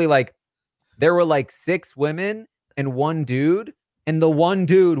literally like, there were like 6 women and 1 dude, and the 1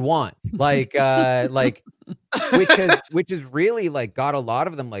 dude won. Like which is really like got a lot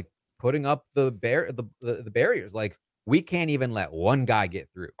of them like putting up the barriers. Like we can't even let 1 guy get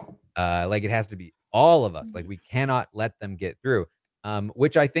through. Like it has to be all of us. Like we cannot let them get through.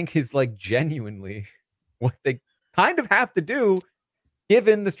 Which I think is like genuinely what they kind of have to do,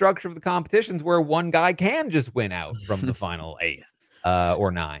 given the structure of the competitions where 1 guy can just win out from the final 8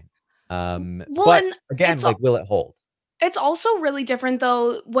 or 9. But again, like, will it hold? It's also really different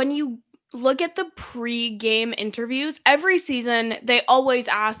though when you look at the pre-game interviews. Every season they always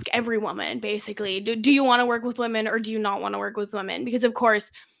ask every woman basically, do you want to work with women or do you not want to work with women? Because of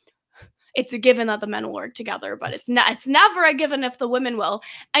course it's a given that the men will work together, but it's never a given if the women will.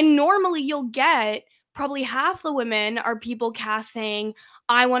 And normally you'll get probably half the women are people cast saying,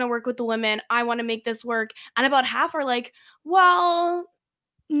 I want to work with the women, I want to make this work, and about half are like, well,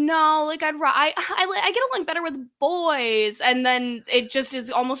 no, like I get along better with boys, and then it just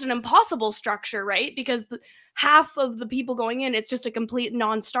is almost an impossible structure, right? Because half of the people going in, it's just a complete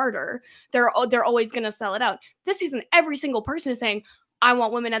non-starter. They're always going to sell it out. This season, every single person is saying, I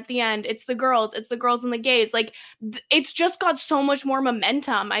want women at the end. It's the girls and the gays. Like it's just got so much more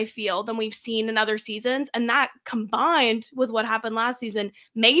momentum, I feel, than we've seen in other seasons, and that combined with what happened last season,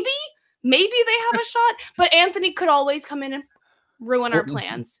 maybe they have a shot. But Anthony could always come in and ruin our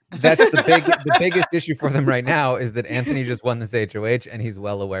plans. That's the biggest issue for them right now is that Anthony just won this HOH and he's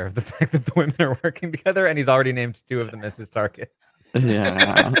well aware of the fact that the women are working together and he's already named 2 of them as his targets.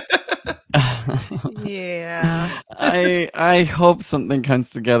 Yeah. Yeah. I hope something comes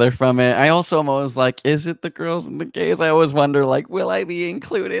together from it. I also am always like, is it the girls and the gays? I always wonder, like, will I be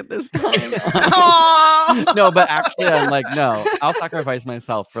included this time? No, but actually I'm like, no, I'll sacrifice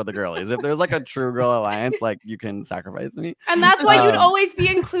myself for the girlies. If there's like a true girl alliance, like you can sacrifice me. And that's why you'd always be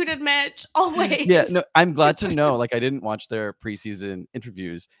included, Mitch. Always. Yeah, no, I'm glad to know. Like I didn't watch their preseason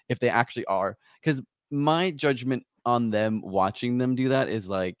interviews if they actually are, because my judgment on them watching them do that is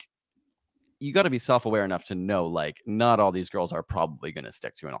like, you got to be self-aware enough to know, like, not all these girls are probably going to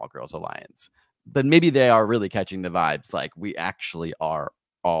stick to an all-girls alliance. But maybe they are really catching the vibes. Like, we actually are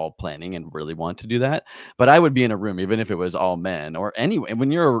all planning and really want to do that. But I would be in a room, even if it was all men or anyway, when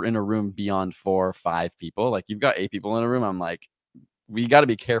you're in a room beyond 4 or 5 people, like you've got 8 people in a room, I'm like, we got to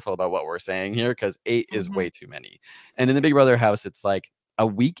be careful about what we're saying here because 8 is way too many. And in the Big Brother house, it's like, a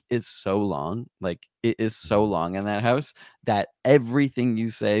week is so long, like it is so long in that house that everything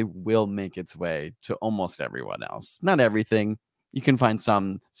you say will make its way to almost everyone else. Not everything. You can find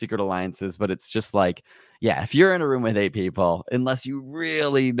some secret alliances, but it's just like, yeah, if you're in a room with 8 people, unless you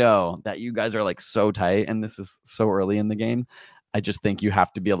really know that you guys are like so tight and this is so early in the game, I just think you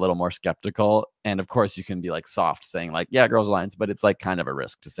have to be a little more skeptical. And of course you can be like soft saying like, yeah, girls alliance, but it's like kind of a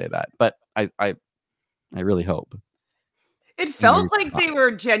risk to say that. But I really hope. It felt like they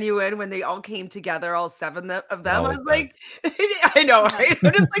were genuine when they all came together, all 7 of them. I was like, I know, right?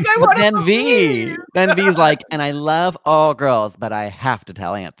 I'm just like, I want to. Then V's like, and I love all girls, but I have to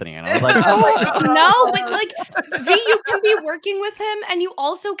tell Anthony. And I was like, no, but like V, you can be working with him, and you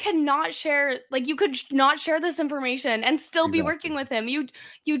also cannot share. Like, you could not share this information and still be working with him. You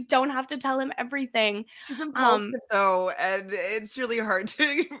don't have to tell him everything. She's impulsive though, and it's really hard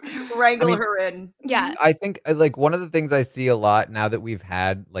to wrangle her in. Yeah, I think like one of the things I see a lot now that we've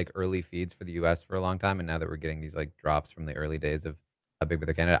had like early feeds for the US for a long time, and now that we're getting these like drops from the early days of Big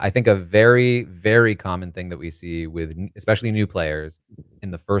Brother Canada, I think a very, very common thing that we see with especially new players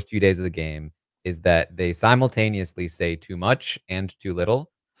in the first few days of the game is that they simultaneously say too much and too little.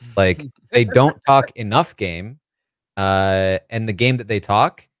 Like they don't talk enough game, and the game that they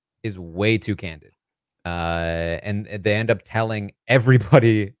talk is way too candid, and they end up telling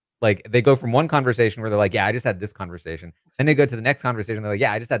everybody. Like, they go from one conversation where they're like, yeah, I just had this conversation. Then they go to the next conversation. They're like,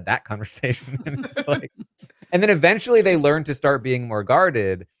 yeah, I just had that conversation. And it's like, and then eventually they learn to start being more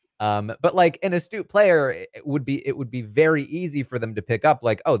guarded. But like an astute player, it would be very easy for them to pick up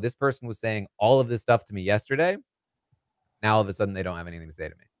like, oh, this person was saying all of this stuff to me yesterday. Now all of a sudden they don't have anything to say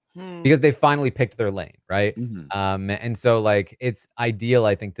to me because they finally picked their lane. Right. And so like, it's ideal,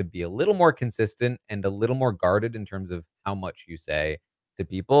 I think, to be a little more consistent and a little more guarded in terms of how much you say to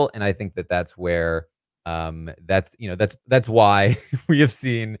people. And I think that that's where that's why we have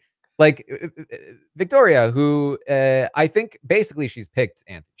seen like Victoria, who I think basically she's picked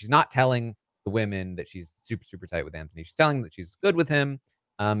Anthony. She's not telling the women that she's super, super tight with Anthony. She's telling them that she's good with him.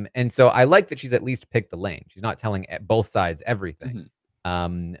 And so I like that she's at least picked a lane. She's not telling both sides everything.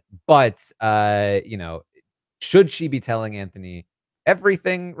 But should she be telling Anthony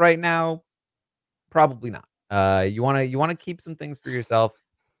everything right now? Probably not. You want to keep some things for yourself,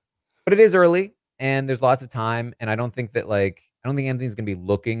 but it is early and there's lots of time. And I don't think Anthony's going to be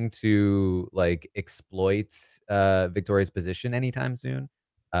looking to like exploit Victoria's position anytime soon.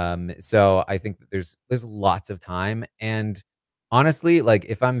 So I think that there's lots of time. And honestly, like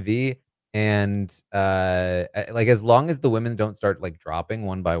if I'm V and like as long as the women don't start like dropping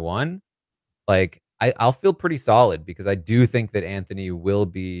one by one, like I'll feel pretty solid because I do think that Anthony will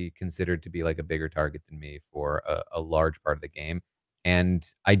be considered to be like a bigger target than me for a large part of the game. And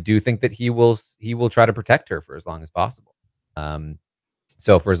I do think that he will try to protect her for as long as possible.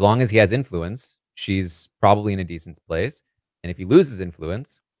 So for as long as he has influence, she's probably in a decent place. And if he loses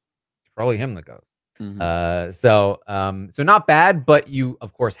influence, it's probably him that goes. So not bad, but you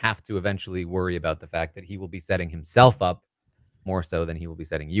of course have to eventually worry about the fact that he will be setting himself up more so than he will be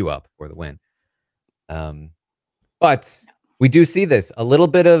setting you up for the win. But we do see this a little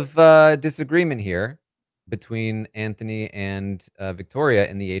bit of disagreement here between Anthony and Victoria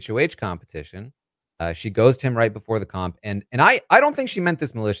in the HOH competition. She goes to him right before the comp, and I don't think she meant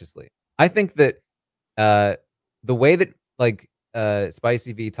this maliciously. I think that the way that like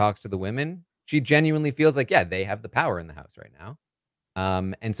Spicy V talks to the women, she genuinely feels like, yeah, they have the power in the house right now.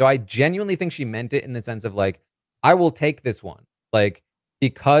 And so I genuinely think she meant it in the sense of like, I will take this one. Like,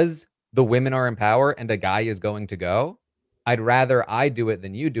 because the women are in power and a guy is going to go, I'd rather I do it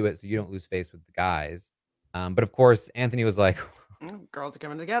than you do it so you don't lose face with the guys. But of course, Anthony was like, girls are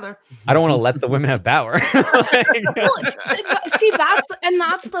coming together. I don't want to let the women have power. See, that's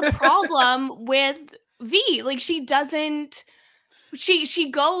the problem with V. Like, she doesn't.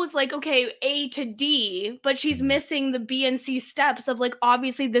 She goes like, okay, A to D, but she's missing the B and C steps of like,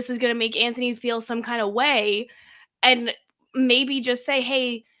 obviously this is going to make Anthony feel some kind of way, and maybe just say,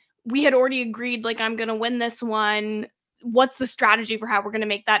 hey, we had already agreed, like, I'm going to win this one. What's the strategy for how we're going to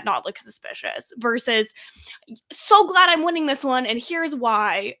make that not look suspicious versus so glad I'm winning this one and here's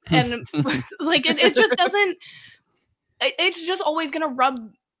why. And like, it just doesn't, it's just always going to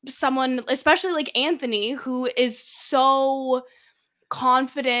rub someone, especially like Anthony, who is so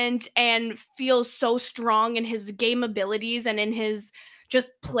confident and feels so strong in his game abilities and in his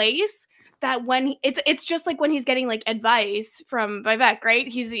just place, that when it's just like when he's getting like advice from Vivek, right?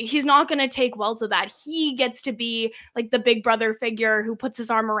 He's not going to take well to that. He gets to be like the big brother figure who puts his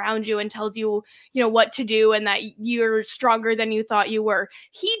arm around you and tells you, you know, what to do and that you're stronger than you thought you were.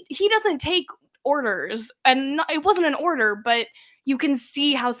 He doesn't take orders, and it wasn't an order, but you can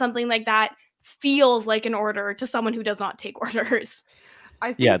see how something like that feels like an order to someone who does not take orders.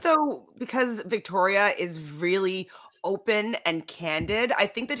 I think though, because Victoria is really open and candid, I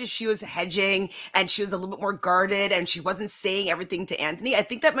think that if she was hedging and she was a little bit more guarded and she wasn't saying everything to Anthony, I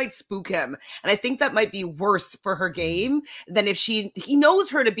think that might spook him. And I think that might be worse for her game than if he knows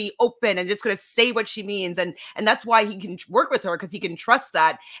her to be open and just going to say what she means. And that's why he can work with her, because he can trust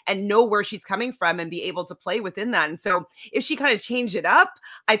that and know where she's coming from and be able to play within that. And so if she kind of changed it up,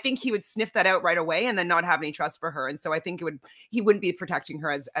 I think he would sniff that out right away and then not have any trust for her. And so I think he wouldn't be protecting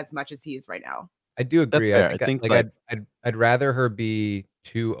her as much as he is right now. I do agree. That's fair. I think like I'd rather her be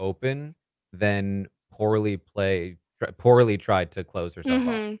too open than poorly tried to close herself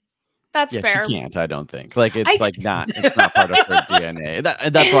off. That's fair. She can't, I don't think. Like, it's it's not part of her DNA.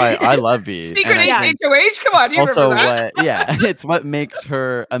 That's why I love V. Secret HOH? Come on, you also remember that? it's what makes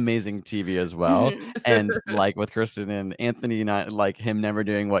her amazing TV as well. And like with Kirsten and Anthony, not like him never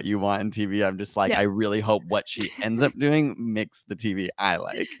doing what you want in TV. I'm just like, I really hope what she ends up doing makes the TV I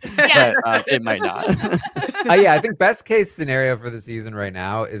like. Yeah. But it might not. Yeah, I think best case scenario for the season right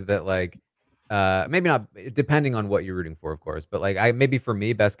now is that like maybe not, depending on what you're rooting for, of course, but like maybe for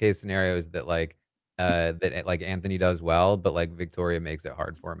me, best case scenario is that like like Anthony does well, but like Victoria makes it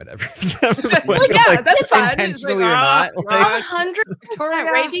hard for him at every step. Well, yeah, that's fine. Intentionally or not. 100%,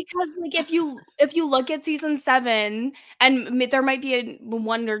 right? Because like if you look at season 7, and there might be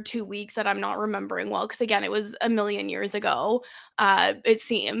 1 or 2 weeks that I'm not remembering well, because again, it was a million years ago, it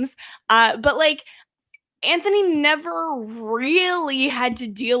seems. But like Anthony never really had to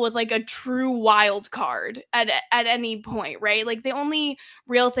deal with like a true wild card at any point, right? Like the only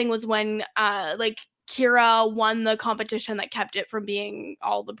real thing was when like Kira won the competition that kept it from being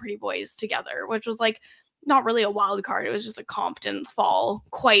all the pretty boys together, which was like not really a wild card. It was just a comp didn't fall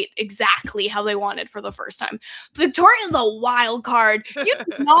quite exactly how they wanted for the first time. Victoria's a wild card. You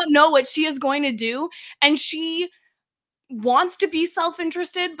do not know what she is going to do, and she wants to be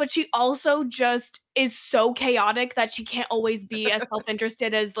self-interested, but she also just is so chaotic that she can't always be as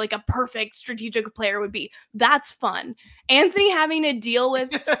self-interested as like a perfect strategic player would be. That's fun. Anthony having to deal with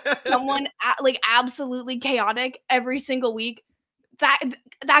someone like absolutely chaotic every single week,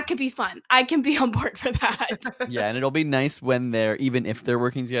 that could be fun. I can be on board for that. Yeah, and it'll be nice when even if they're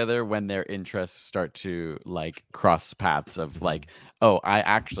working together, when their interests start to like cross paths of like, oh, I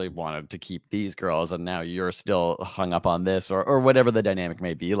actually wanted to keep these girls and now you're still hung up on this, or whatever the dynamic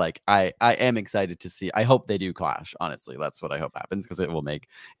may be. Like I am excited to see. I hope they do clash. Honestly, that's what I hope happens, because it will make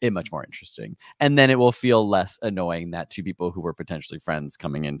it much more interesting. And then it will feel less annoying that 2 people who were potentially friends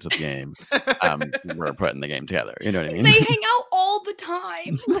coming into the game were putting the game together. You know what I mean? They hang out all the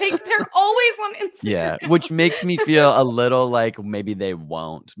time. Like they're always on Instagram. Yeah, which makes me feel a little like maybe they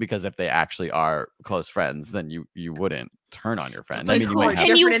won't, because if they actually are close friends, then you wouldn't. turn on your friend. Like, I mean, you who might are have,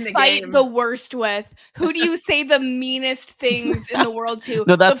 Can you different in the fight game. the worst with? Who do you say the meanest things in the world to?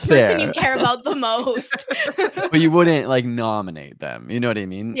 No, that's the person fair. you care about the most. but you wouldn't like nominate them. You know what I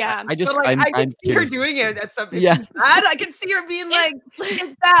mean? Yeah. I just, But, like, I I'm can see her curious. to doing see. it at some. Is Yeah. she bad? I can see her being like,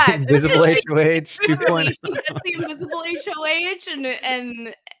 it's bad. Invisible HOH 2.0. Literally, she gets the invisible HOH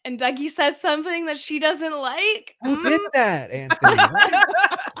and Dougie says something that she doesn't like. Who did that, Anthony?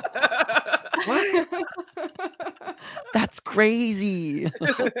 What? That's crazy.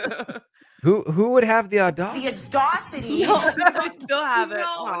 Who would have the audacity? The audacity. No. I still have it. No,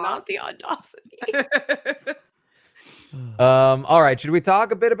 Aw. not the audacity. All right. Should we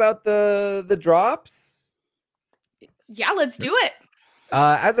talk a bit about the drops? Yeah, let's do it.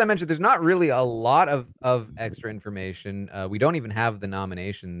 As I mentioned, there's not really a lot of extra information. We don't even have the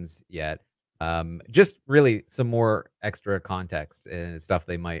nominations yet. Just really some more extra context and stuff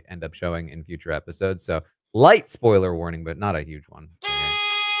they might end up showing in future episodes. So light spoiler warning, but not a huge one.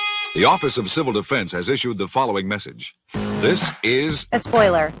 The Office of Civil Defense has issued the following message. This is A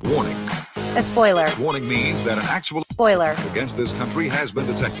spoiler. warning. A spoiler. Warning means that an actual Spoiler. against this country has been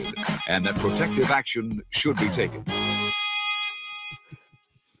detected and that protective action should be taken.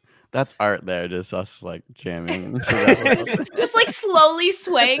 That's art there, just us like jamming. To that. Just like slowly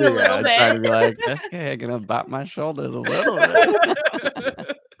swaying a little Trying to bit. be like, okay, I'm gonna bop my shoulders a little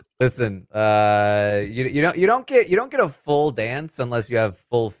bit. Listen, you don't get a full dance unless you have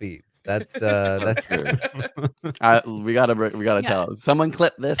full feet. That's True. We gotta Yeah. tell. Someone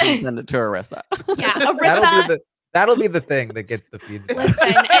clip this and send it to Arissa. Yeah, that'll Arissa, be that'll be the thing that gets the feeds back.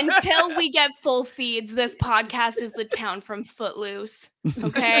 listen, until we get full feeds, this podcast is the town from Footloose.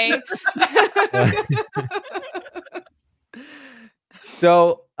 Okay.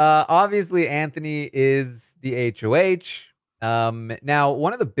 So obviously Anthony is the HOH. Now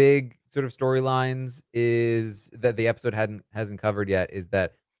one of the big sort of storylines is that the episode hasn't covered yet is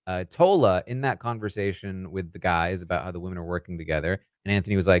that Tola in that conversation with the guys about how the women are working together, and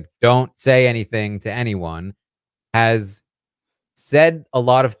Anthony was like, "Don't say anything to anyone," has said a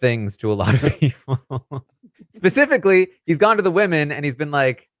lot of things to a lot of people. Specifically, he's gone to the women and he's been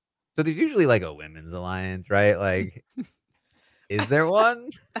like, "So there's usually like a women's alliance, right? Like, is there one?"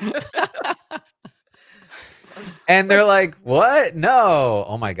 And they're like, "What? No.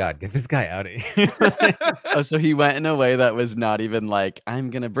 Oh my God, get this guy out of here." Oh, so he went in a way that was not even like, I'm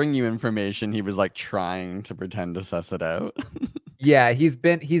gonna bring you information. He was like trying to pretend to suss it out. Yeah, he's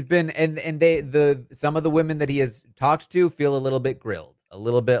been and some of the women that he has talked to feel a little bit grilled, a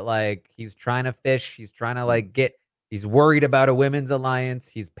little bit like he's trying to fish, he's trying to like he's worried about a women's alliance,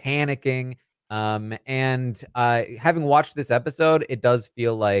 he's panicking. And having watched this episode, it does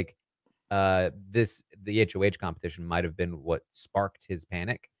feel like the HOH competition might have been what sparked his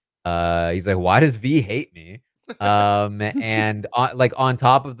panic. He's like, "Why does V hate me?" And on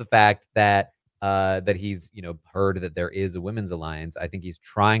top of the fact that that he's heard that there is a women's alliance, I think he's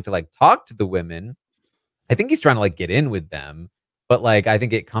trying to like talk to the women. I think he's trying to like get in with them, but like I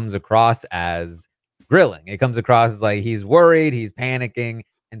think it comes across as grilling. It comes across as like he's worried, he's panicking,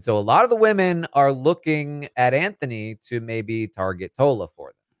 and so a lot of the women are looking at Anthony to maybe target Tola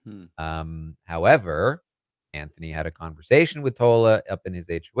for them. However, Anthony had a conversation with Tola up in his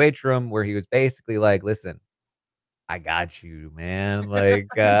HOH room where he was basically like, "Listen, I got you, man." Like,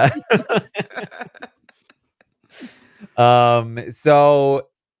 so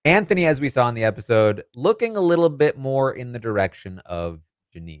Anthony, as we saw in the episode, looking a little bit more in the direction of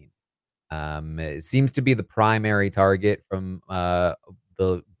Janine. It seems to be the primary target from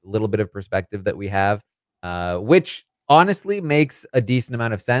the little bit of perspective that we have, which honestly makes a decent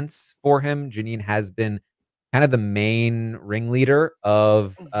amount of sense for him. Janine has been kind of the main ringleader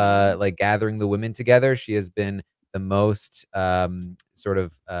of like gathering the women together. She has been the most sort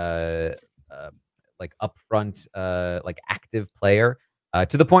of like upfront like active player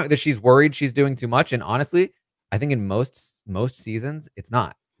to the point that she's worried she's doing too much. And honestly, I think in most seasons it's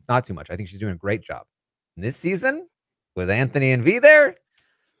not too much. I think she's doing a great job. In this season with Anthony and V there,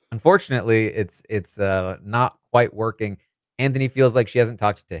 unfortunately, it's not quite working. Anthony feels like she hasn't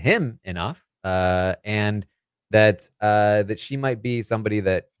talked to him enough, and that she might be somebody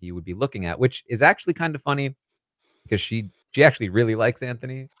that he would be looking at, which is actually kind of funny because she actually really likes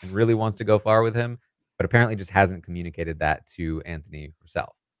Anthony and really wants to go far with him, but apparently just hasn't communicated that to Anthony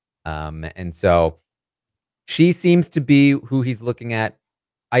herself. And so she seems to be who he's looking at.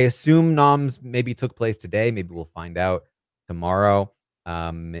 I assume noms maybe took place today. Maybe we'll find out tomorrow.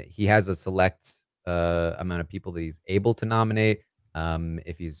 He has a select amount of people that he's able to nominate.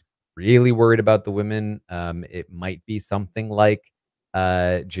 If he's really worried about the women, it might be something like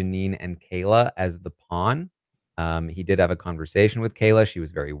Janine and Kayla as the pawn. He did have a conversation with Kayla. She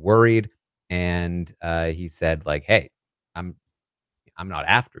was very worried, and he said like, "Hey, I'm not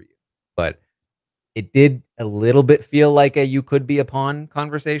after you," but it did a little bit feel like a "you could be a pawn"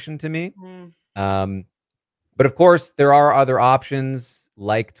 conversation to me. Mm. But of course, there are other options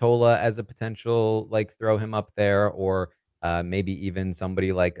like Tola as a potential, like throw him up there, or maybe even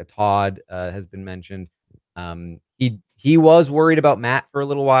somebody like a Todd has been mentioned. He was worried about Matt for a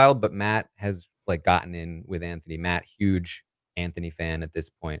little while, but Matt has like gotten in with Anthony. Matt, huge Anthony fan at this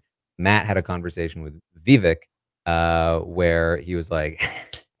point. Matt had a conversation with Vivek where he was like,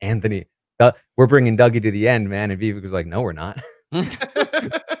 Anthony, we're bringing Dougie to the end, man. And Vivek was like, no, we're not.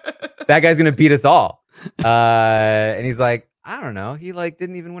 That guy's gonna beat us all. And he's like, I don't know. He like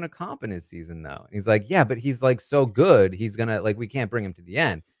didn't even win a comp in his season though. And he's like, yeah, but he's like so good. He's gonna like we can't bring him to the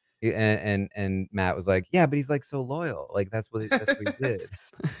end. And Matt was like, yeah, but he's like so loyal. Like that's what he did.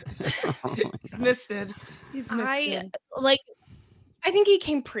 He's misted. He's misted. I think he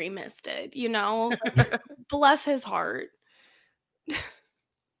came pre-misted, you know. Bless his heart.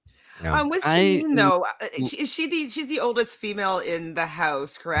 Yeah. With Janine though, she's the oldest female in the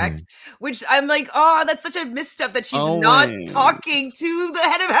house, correct? Which I'm like, oh, that's such a misstep that she's not talking to the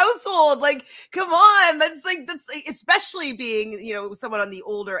head of household. Like, come on, that's especially being, you know, someone on the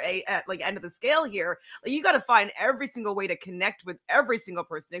older end of the scale here. Like, you got to find every single way to connect with every single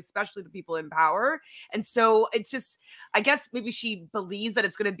person, especially the people in power. And so it's just, I guess maybe she believes that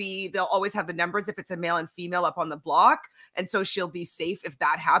it's going to be, they'll always have the numbers if it's a male and female up on the block, and so she'll be safe if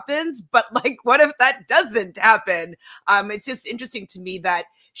that happens. But like, what if that doesn't happen? It's just interesting to me that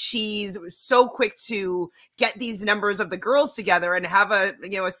she's so quick to get these numbers of the girls together and have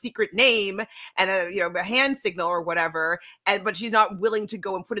a secret name and a hand signal or whatever, but she's not willing to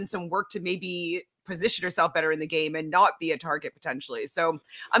go and put in some work to maybe position herself better in the game and not be a target potentially. So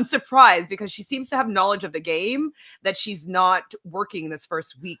I'm surprised because she seems to have knowledge of the game that she's not working this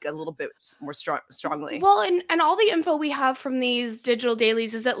first week a little bit more strongly. Well, and all the info we have from these digital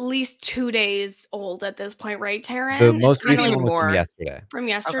dailies is at least 2 days old at this point, right, Taran? The most recent one was from yesterday. From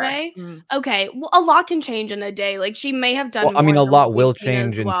yesterday? Okay. Okay. Well, a lot can change in a day. Like she may have done Well, I mean, more a than lot what will we've seen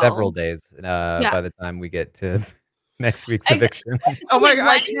change as in well. several days by the time we get to next week's eviction. Oh my god,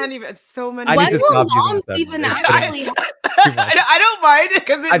 I can't even. It's so many. I need to stop using moms this even every day. actually I don't mind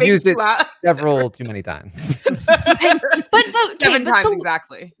because I've used it too many times. but 7 times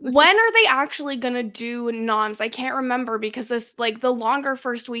exactly. When are they actually gonna do noms? I can't remember because this the longer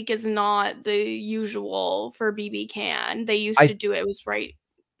first week is not the usual for BBCAN. They used to do it. It was right.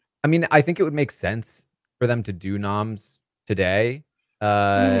 I mean, I think it would make sense for them to do noms today,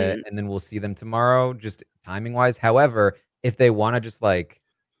 and then we'll see them tomorrow, just timing wise. However, if they want to just like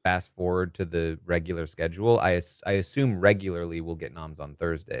fast forward to the regular schedule, I assume regularly we'll get noms on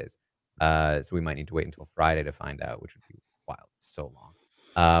Thursdays. So we might need to wait until Friday to find out, which would be wild. It's so long.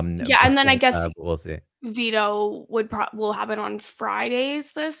 Yeah, and then I guess we'll see. Veto will happen on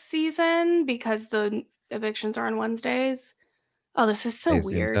Fridays this season because the evictions are on Wednesdays. Oh, this is so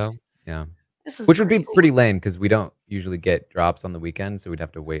weird. So. Yeah. Which would be pretty lame because we don't usually get drops on the weekend, so we'd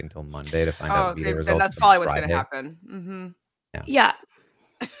have to wait until Monday to find out veto results. And that's probably what's going to happen. Yeah.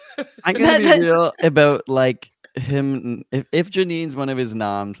 I'm gonna be real about like him. If Janine's one of his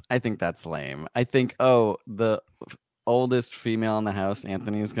noms, I think that's lame. I think the oldest female in the house,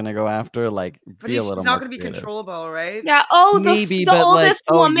 Anthony's gonna go after. Like, but be a little. She's not gonna be controllable, right? Yeah. Maybe, the oldest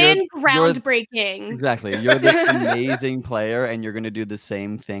woman, groundbreaking. Exactly. You're this amazing player, and you're gonna do the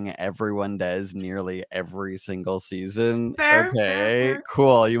same thing everyone does nearly every single season. Fair.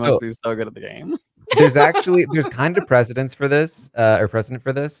 Cool. You must be so good at the game. There's kind of precedent for this, for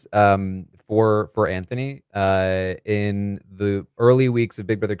Anthony. In the early weeks of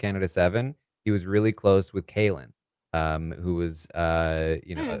Big Brother Canada 7, he was really close with Kaylin, who was the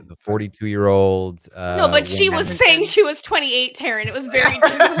 42-year-old. No, but she was saying she was 28, Taran. It was very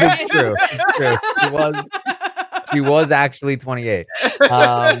different. It's true. She was actually 28.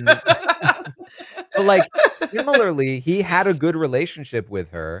 But like similarly, he had a good relationship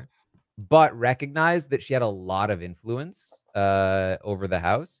with her, but recognized that she had a lot of influence over the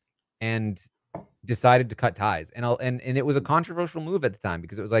house and decided to cut ties. And it was a controversial move at the time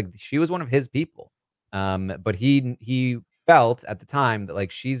because it was like she was one of his people. But he felt at the time that like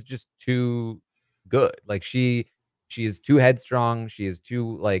she's just too good. Like she is too headstrong. She is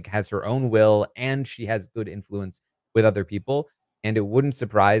too like has her own will, and she has good influence with other people. And it wouldn't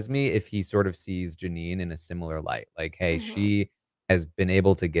surprise me if he sort of sees Janine in a similar light. Like, hey, she has been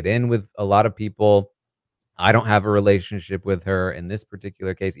able to get in with a lot of people. I don't have a relationship with her in this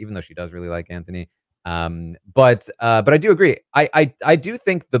particular case, even though she does really like Anthony. But I do agree. I do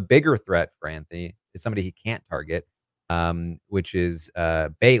think the bigger threat for Anthony is somebody he can't target, which is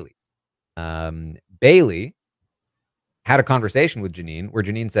Bailey. Bailey had a conversation with Janine where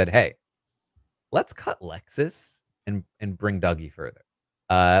Janine said, "Hey, let's cut Lexus and bring Dougie further.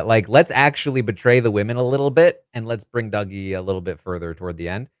 Like, let's actually betray the women a little bit and let's bring Dougie a little bit further toward the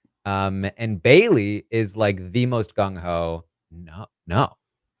end." And Bailey is like the most gung-ho. No.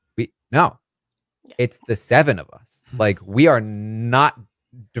 It's the 7 of us. Like, we are not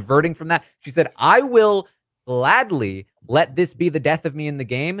diverting from that. She said, "I will gladly let this be the death of me in the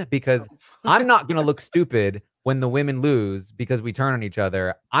game because I'm not going to look stupid when the women lose because we turn on each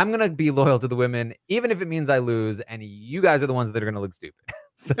other. I'm going to be loyal to the women, even if it means I lose. And you guys are the ones that are going to look stupid."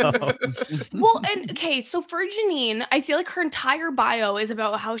 So, well, and okay, so for Janine, I feel like her entire bio is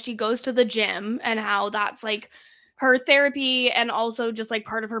about how she goes to the gym and how that's like her therapy and also just like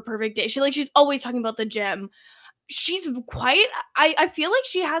part of her perfect day. She's always talking about the gym. She's quite, I feel like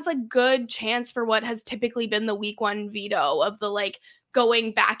she has a good chance for what has typically been the week 1 veto of the like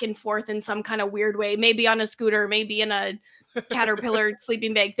going back and forth in some kind of weird way, maybe on a scooter, maybe in a caterpillar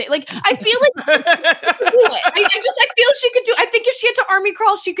sleeping bag thing. Like, I feel like she could do it. I feel she could do it. I think if she had to army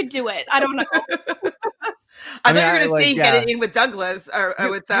crawl, she could do it. I don't know. I thought you were going to say get it in with Douglas or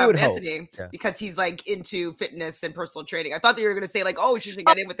with Anthony because he's like into fitness and personal training. I thought that you were going to say like, oh, she should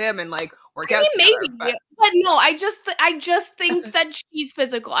get in with him and like work out. Maybe, but no, I just think that she's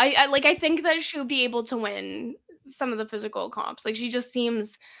physical. I think that she'll be able to win some of the physical comps. Like, it just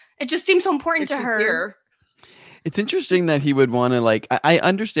seems so important to her. Here. It's interesting that he would want to like. I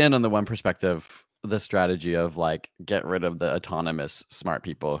understand on the one perspective the strategy of like get rid of the autonomous smart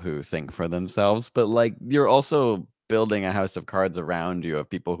people who think for themselves, but like you're also building a house of cards around you of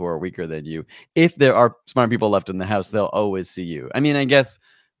people who are weaker than you. If there are smart people left in the house, they'll always see you. I mean, I guess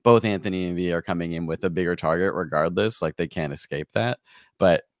both Anthony and V are coming in with a bigger target regardless, like they can't escape that.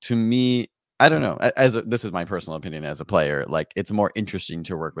 But to me, I don't know, this is my personal opinion as a player, like it's more interesting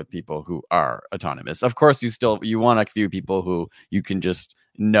to work with people who are autonomous. Of course, you want a few people who you can just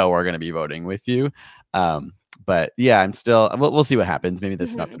know are going to be voting with you. But yeah, I'm still, we'll see what happens. Maybe this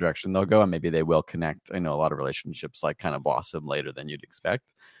is not the direction they'll go, and maybe they will connect. I know a lot of relationships like kind of blossom later than you'd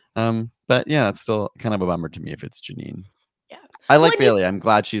expect. But yeah, it's still kind of a bummer to me if it's Janine. Yeah, I like Bailey. I'm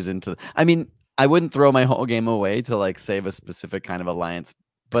glad she's into, I mean, I wouldn't throw my whole game away to like save a specific kind of alliance,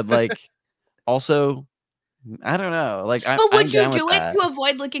 but like also, I don't know. Like, but would you do it to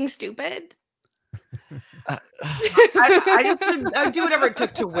avoid looking stupid? I just would do whatever it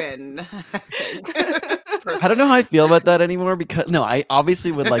took to win. I don't know how I feel about that anymore because no, I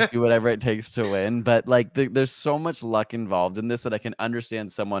obviously would like do whatever it takes to win, but like there's so much luck involved in this that I can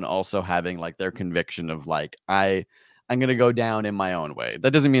understand someone also having like their conviction of like I'm gonna go down in my own way.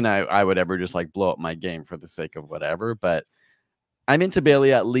 That doesn't mean I would ever just like blow up my game for the sake of whatever, but I'm into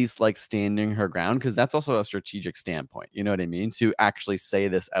Bailey at least like standing her ground because that's also a strategic standpoint. You know what I mean? To actually say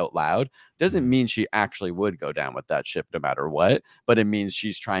this out loud doesn't mean she actually would go down with that ship no matter what, but it means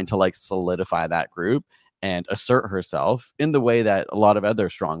she's trying to like solidify that group and assert herself in the way that a lot of other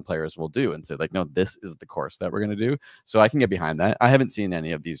strong players will do and say like, no, this is the course that we're going to do. So I can get behind that. I haven't seen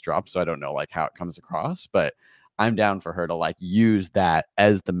any of these drops, so I don't know like how it comes across, but I'm down for her to like use that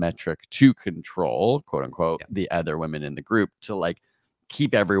as the metric to control, quote unquote, the other women in the group to like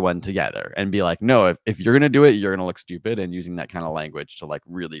keep everyone together and be like, no, if you're going to do it, you're going to look stupid, and using that kind of language to like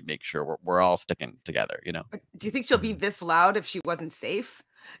really make sure we're all sticking together, you know? Do you think she'll be this loud if she wasn't safe?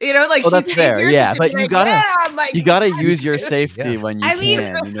 You know, like, that's fair. Yeah. But you gotta use your safety when you can.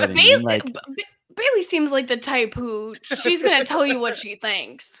 You know what I mean? Like, Bailey seems like the type who she's going to tell you what she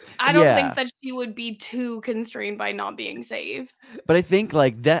thinks. I don't think that she would be too constrained by not being safe. But I think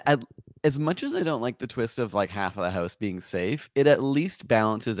like that, as much as I don't like the twist of like half of the house being safe, it at least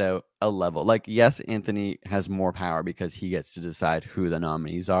balances out a level. Like, yes, Anthony has more power because he gets to decide who the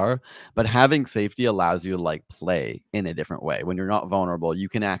nominees are, but having safety allows you to like play in a different way. When you're not vulnerable, you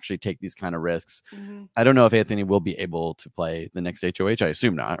can actually take these kind of risks. I don't know if Anthony will be able to play the next HOH. I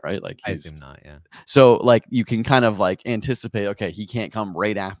assume not, right? Like, I assume not, yeah. So like you can kind of like anticipate, okay, he can't come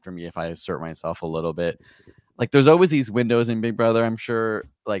right after me if I assert myself a little bit. Like, there's always these windows in Big Brother, I'm sure,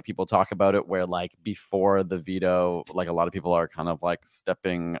 like, people talk about it, where, like, before the veto, like, a lot of people are kind of, like,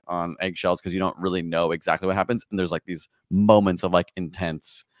 stepping on eggshells because you don't really know exactly what happens. And there's, like, these moments of, like,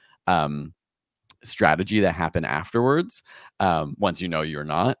 intense strategy that happen afterwards once you know you're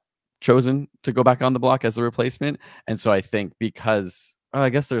not chosen to go back on the block as the replacement. And so I think because... Oh, I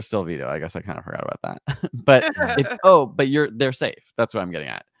guess there's still veto. I guess I kind of forgot about that. But they're safe. That's what I'm getting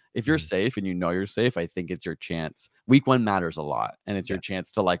at. If you're safe and you know you're safe, I think it's your chance. Week 1 matters a lot, and it's your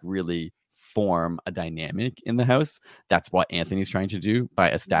chance to like really form a dynamic in the house. That's what Anthony's trying to do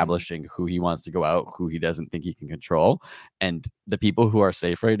by establishing who he wants to go out, who he doesn't think he can control. And the people who are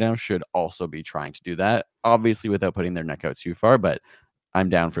safe right now should also be trying to do that, obviously without putting their neck out too far. But I'm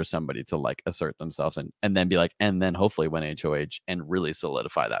down for somebody to like assert themselves and then be like, and then hopefully win HOH and really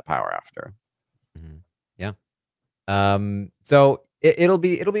solidify that power after. Yeah. So it'll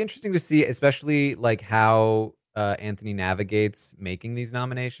be interesting to see, especially like how Anthony navigates making these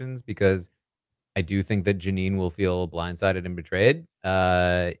nominations, because I do think that Janine will feel blindsided and betrayed,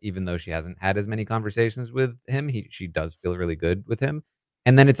 even though she hasn't had as many conversations with him. She does feel really good with him.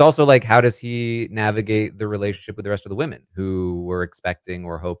 And then it's also like, how does he navigate the relationship with the rest of the women who were expecting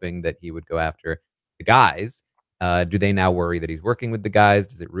or hoping that he would go after the guys? Do they now worry that he's working with the guys?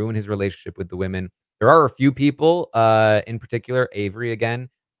 Does it ruin his relationship with the women? There are a few people, in particular, Avery again,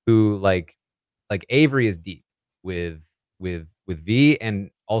 who like Avery is deep with V and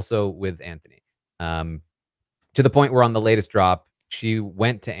also with Anthony. To the point where on the latest drop, she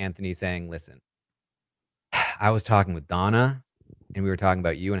went to Anthony saying, "Listen, I was talking with Donna and we were talking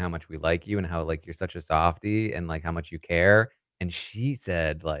about you and how much we like you and how like you're such a softie and like how much you care. And she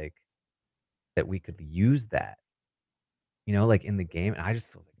said like that we could use that, like in the game." And I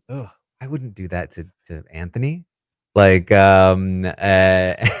just was like, "Oh, I wouldn't do that to Anthony." Like, like,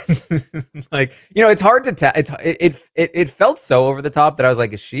 it's hard to tell. It felt so over the top that I was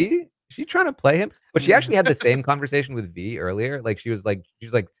like, is she trying to play him? But she actually had the same conversation with V earlier. Like, she was like,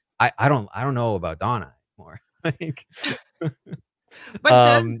 I don't know about Donna anymore. Like,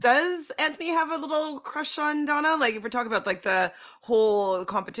 but does Anthony have a little crush on Donna? Like, if we're talking about like the whole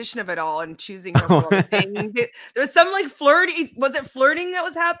competition of it all and choosing her for the thing, there was some like flirting. Was it flirting that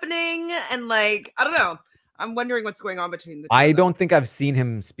was happening? And like, I don't know. I'm wondering what's going on between the two. I don't think I've seen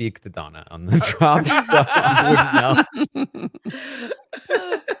him speak to Donna on the drop, so I wouldn't know.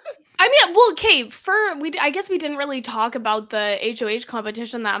 I mean, well, okay, I guess we didn't really talk about the HOH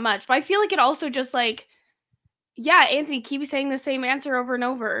competition that much, but I feel like it also just like, yeah, Anthony, keep saying the same answer over and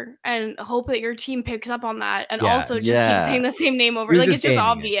over and hope that your team picks up on that. And also just keep saying the same name over. Like, it's just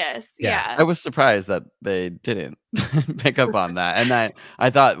obvious. Yeah. I was surprised that they didn't pick up on that. And I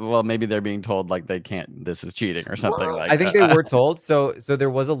thought, well, maybe they're being told like they can't, this is cheating or something like that. I think they were told. So there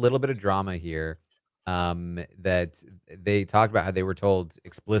was a little bit of drama here. That they talked about how they were told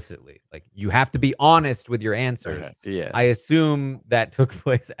explicitly, like, you have to be honest with your answers. Okay. Yeah. I assume that took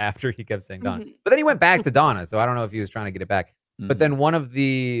place after he kept saying Donna, but then he went back to Donna. So I don't know if he was trying to get it back. But then one of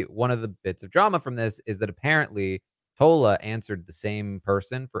the bits of drama from this is that apparently Tola answered the same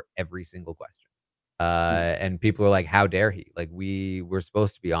person for every single question. And people were like, how dare he? Like, we're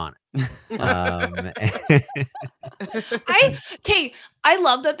supposed to be honest. I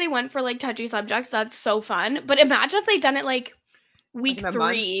love that they went for like touchy subjects. That's so fun. But imagine if they'd done it like week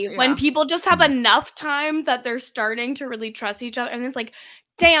 3 when people just have enough time that they're starting to really trust each other. And it's like,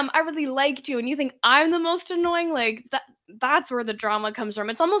 damn, I really liked you. And you think I'm the most annoying. Like that's where the drama comes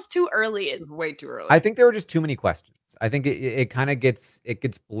from. It's almost too early. It's way too early. I think there were just too many questions. I think it kind of gets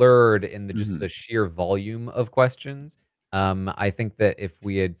blurred in the sheer volume of questions. I think that if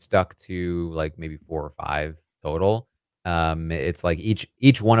we had stuck to like maybe 4 or 5 total, it's like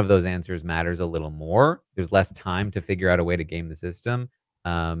each one of those answers matters a little more. There's less time to figure out a way to game the system.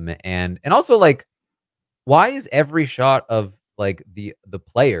 And also like, why is every shot of like the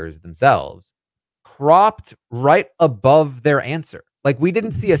players themselves cropped right above their answer? Like, we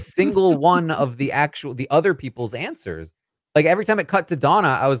didn't see a single one of the other people's answers. Like, every time it cut to Donna,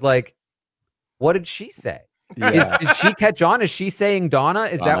 I was like, what did she say? Yeah. Did she catch on? Is she saying Donna?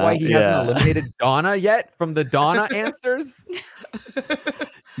 Is that why he hasn't eliminated Donna yet from the Donna answers?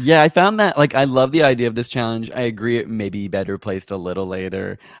 Yeah, I found that, like, I love the idea of this challenge. I agree it may be better placed a little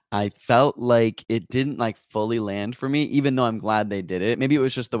later. I felt like it didn't, like, fully land for me, even though I'm glad they did it. Maybe it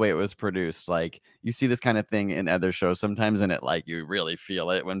was just the way it was produced. Like, you see this kind of thing in other shows sometimes, and it, like, you really feel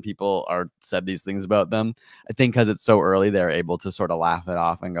it when people are said these things about them. I think because it's so early, they're able to sort of laugh it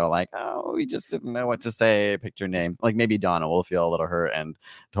off and go, like, oh, we just didn't know what to say. Pick your name. Like, maybe Donna will feel a little hurt, and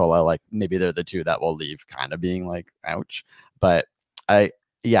Tola, like, maybe they're the two that will leave kind of being like, ouch. But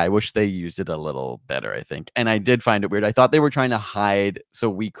I wish they used it a little better, I think. And I did find it weird. I thought they were trying to hide so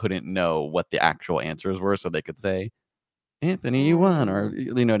we couldn't know what the actual answers were, so they could say, Anthony, you won, or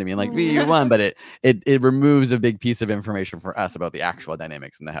you know what I mean? Like, V, you won, but it removes a big piece of information for us about the actual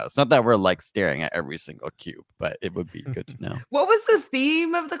dynamics in the house. Not that we're like staring at every single cube, but it would be good to know. What was the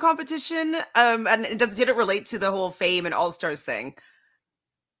theme of the competition? And did it relate to the whole Fame and All-Stars thing?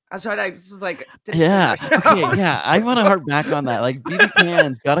 I was like, yeah, okay, yeah. I want to harp back on that. Like,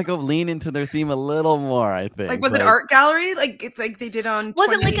 BBCan's got to go lean into their theme a little more, I think. Like, was it art gallery? Like they did on.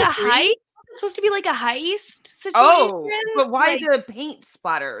 Was it like a hike? supposed to be like a heist situation? Oh, but why Like, the paint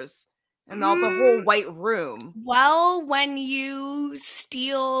splatters and the whole white room? well, when you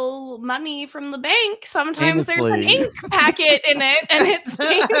steal money from the bank, sometimes there's an Famously. ink packet in it, and it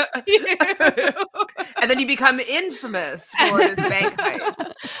stains you. And then you become infamous for this bank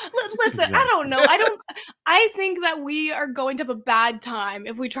heist. Listen, I don't know. I think that we are going to have a bad time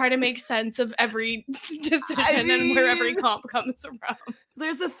if we try to make sense of every decision and where every comp comes from.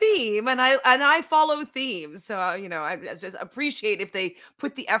 There's a theme, and I follow themes, so you know, I just appreciate if they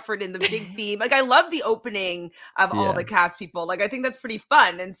put the effort in the big theme. Like, I love the opening of all the cast people. Like, I think that's pretty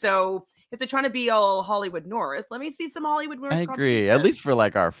fun. And so if they're trying to be all Hollywood North, let me see some Hollywood North. I agree. At least for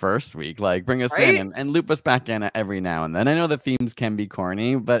like our first week, like bring us in and loop us back in every now and then. I know the themes can be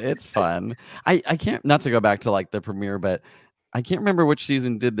corny, but it's fun. I can't, not to go back to like the premiere, but I can't remember which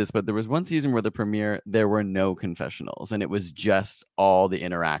season did this, but there was one season where the premiere, there were no confessionals and it was just all the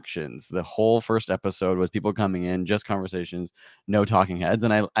interactions. The whole first episode was people coming in, just conversations, no talking heads.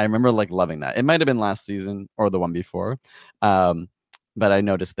 And I remember like loving that. It might've been last season or the one before. But I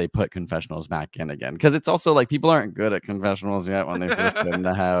noticed they put confessionals back in again because it's also like people aren't good at confessionals yet when they first get in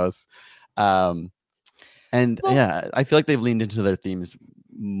the house. Yeah, I feel like they've leaned into their themes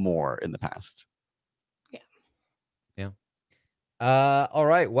more in the past. Yeah. All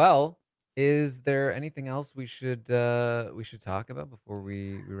right. Well, is there anything else we should talk about before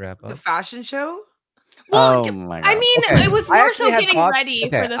we wrap up? The fashion show? Well, oh my God. I mean, it was more so getting ready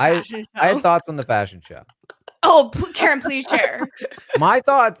for the fashion show. I had thoughts on the fashion show. Oh, Taran, please share. My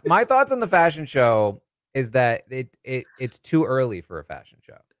thoughts on the fashion show is that it's too early for a fashion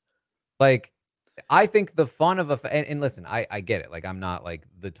show. Like, I think the fun of and listen, I get it. Like, I'm not like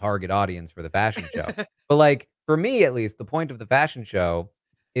the target audience for the fashion show, but like for me at least, the point of the fashion show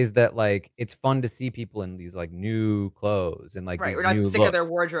is that like it's fun to see people in these like new clothes and like Right, these we're not new sick of their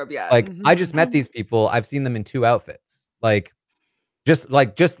looks. wardrobe yet. Like, I just met these people. I've seen them in 2 outfits. Like, just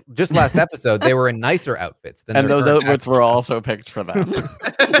last episode, they were in nicer outfits than and their those current outfits were also picked for them.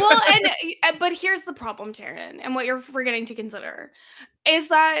 Well, but here's the problem, Taran, and what you're forgetting to consider is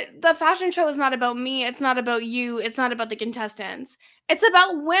that the fashion show is not about me. It's not about you. It's not about the contestants. It's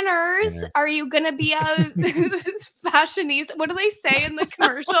about winners. Are you gonna be a fashionista? What do they say in the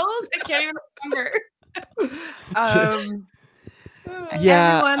commercials? I can't even remember.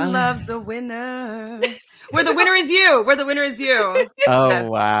 Yeah, everyone loves the winner. Where the winner is you. Where the winner is you. Oh,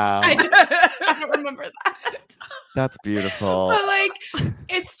 wow. I don't remember that. That's beautiful. But like,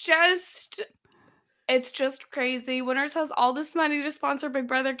 it's just crazy. Winners has all this money to sponsor Big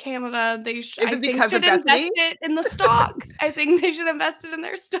Brother Canada. They should invest it in the stock. I think they should invest it in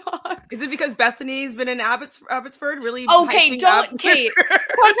their stock. Is it because Bethany's been in Abbotsford? Really? Okay, Kate.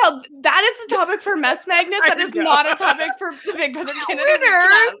 Chantele, that is a topic for Mess Magnets. That is not a topic for the Big Brother Canada.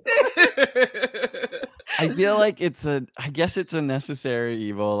 Winners. I feel like I guess it's a necessary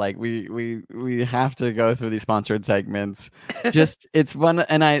evil. Like we have to go through these sponsored segments. Just it's fun,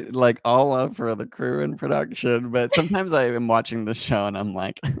 and I like all love for the crew and production. But sometimes I am watching this show and I'm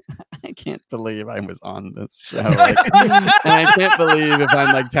like, I can't believe I was on this show. Like, and I can't believe if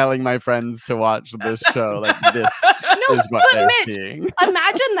I'm like telling my friends to watch this show. Like this is what they're seeing.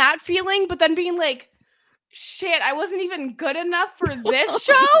 Imagine that feeling, but then being like, shit, I wasn't even good enough for this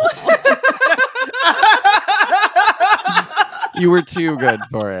show. You were too good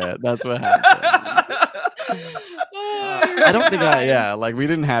for it. That's what happened. I don't think like we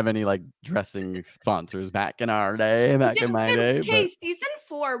didn't have any like dressing sponsors back in our day, in my day. Okay, season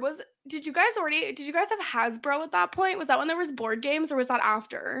 4 did you guys have Hasbro at that point? Was that when there was board games or was that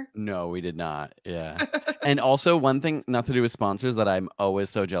after? No, we did not. Yeah. And also one thing, not to do with sponsors, that I'm always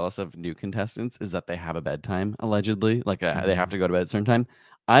so jealous of new contestants is that they have a bedtime, allegedly. Like they have to go to bed at a certain time.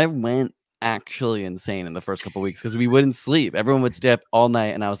 I went actually insane in the first couple weeks because we wouldn't sleep. Everyone would stay up all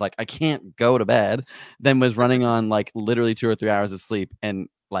night and I was like, I can't go to bed. Then was running on like literally 2 or 3 hours of sleep, and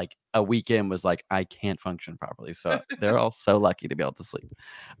like a weekend was like, I can't function properly. So they're all so lucky to be able to sleep.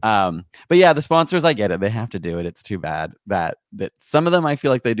 But yeah, the sponsors, I get it. They have to do it. It's too bad that some of them I feel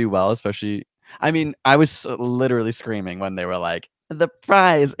like they do well, especially, I mean, I was literally screaming when they were like, the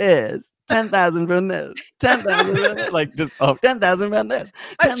prize is 10,000 from this, 10,000 from this, like just 10,000 from this,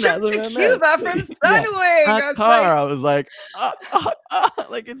 10,000 from Cuba from Sunwing. Yeah. I was like,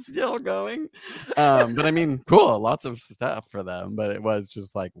 like it's still going. But I mean, cool, lots of stuff for them. But it was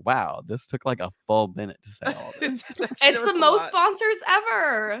just like, wow, this took like a full minute to say all this. It's the most sponsors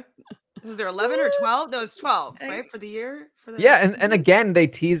ever. Was there 11 or 12? No, it's 12, right? For the year? Yeah, and again, they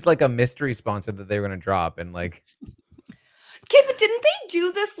teased like a mystery sponsor that they were going to drop, and like... Okay, but didn't they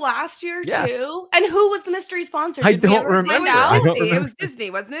do this last year too? And who was the mystery sponsor? I Did we don't ever find remember. out? I don't It remember. was Disney,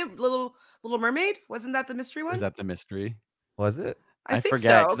 wasn't it? Little Mermaid? Wasn't that the mystery one? Was that the mystery? Was it? I think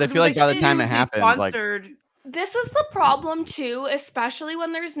forget, so. because I feel like by the time it happens, like sponsored. This is the problem too, especially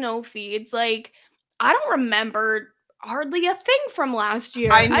when there's no feeds. Like, I don't remember hardly a thing from last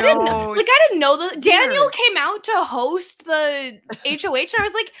year. I know. I didn't know that Daniel came out to host the HOH, and I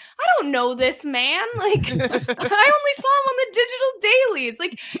was like, I don't know this man. Like, I only saw him on the digital dailies.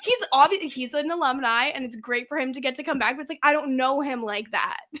 Like, he's an alumni, and it's great for him to get to come back. But it's like I don't know him like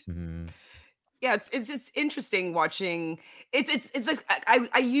that. Mm-hmm. Yeah, it's interesting watching. It's like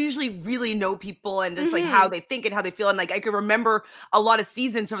I usually really know people and just like how they think and how they feel, and like I can remember a lot of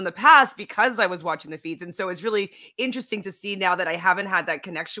seasons from the past because I was watching the feeds, and so it's really interesting to see now that I haven't had that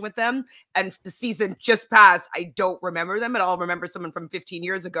connection with them, and the season just passed. I don't remember them, and I'll remember someone from 15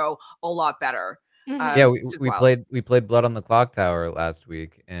 years ago a lot better. Yeah, we played Blood on the Clock Tower last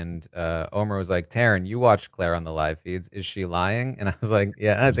week, and Omer was like, "Taran, you watch Claire on the live feeds. Is she lying?" And I was like,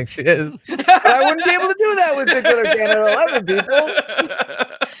 "Yeah, I think she is." But I wouldn't be able to do that with Big Brother Canada 11 people.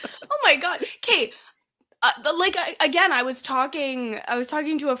 Oh my god, Kate. Again, I was talking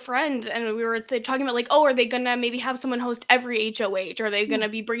to a friend, and we were talking about like, oh, are they gonna maybe have someone host every HOH? Are they gonna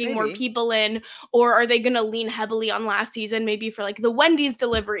be bringing more people in, or are they gonna lean heavily on last season, maybe for like the Wendy's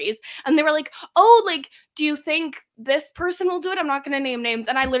deliveries? And they were like, oh, like, do you think this person will do it? I'm not gonna name names.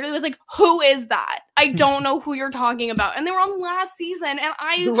 And I literally was like, who is that? I don't know who you're talking about. And they were on last season, and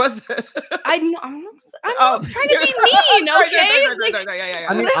Who was it? I'm not trying to be mean, okay?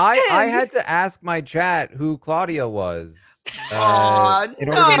 I mean, I had to ask my chat who Claudia was in order to make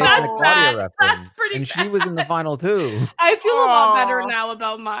my Claudia reference. That's pretty and she was in the final two. I feel a lot better now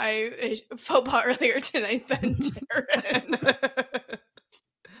about my faux pas earlier tonight than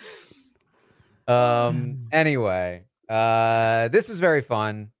Taran. Anyway, this was very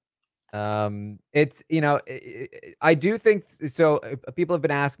fun. It's, you know, I do think so. People have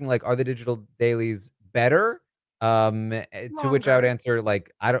been asking, like, are the digital dailies better? To which I would answer,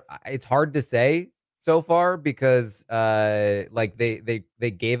 like, it's hard to say so far because like they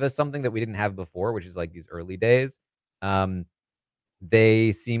gave us something that we didn't have before, which is like these early days.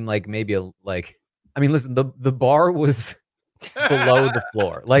 They seem like maybe I mean, listen, the bar was below the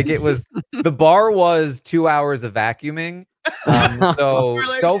floor. Like the bar was 2 hours of vacuuming.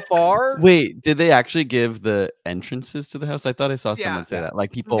 So far. Wait, did they actually give the entrances to the house? I thought I saw someone say that,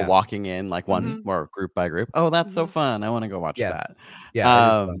 like people walking in, like one or group by group. Oh, that's so fun! I want to go watch that. Yeah, it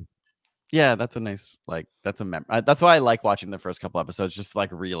is fun. Yeah, that's a nice, like, that's why I like watching the first couple episodes, just to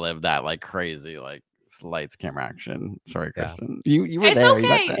like relive that like crazy like lights, camera, action. Sorry, Kristen, you were there.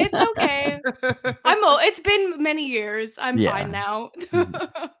 Okay. It's okay. It's been many years. I'm fine now.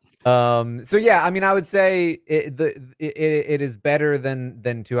 So yeah, I mean, I would say it is better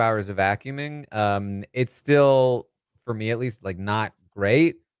than 2 hours of vacuuming. It's still, for me at least, like not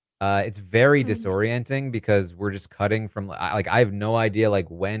great. It's very disorienting because we're just cutting from like I have no idea like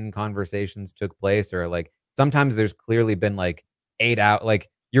when conversations took place, or like sometimes there's clearly been like 8 out, like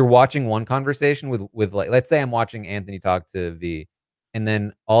you're watching one conversation with like, let's say I'm watching Anthony talk to V, and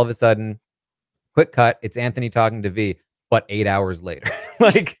then all of a sudden, quick cut, it's Anthony talking to V, but 8 hours later.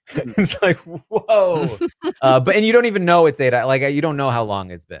 Like it's like, whoa. And you don't even know it's 8 hours. Like you don't know how long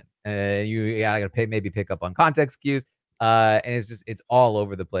it's been. I gotta maybe pick up on context cues. And it's all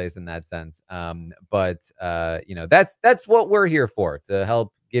over the place in that sense. But you know, that's what we're here for, to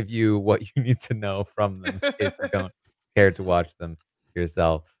help give you what you need to know from them in case you don't care to watch them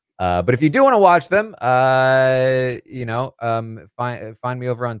yourself. But if you do want to watch them, you know, find me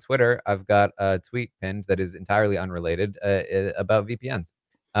over on Twitter. I've got a tweet pinned that is entirely unrelated about VPNs.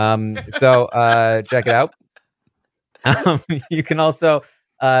 So check it out. You can also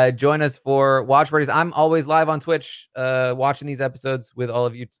join us for watch parties. I'm always live on Twitch watching these episodes with all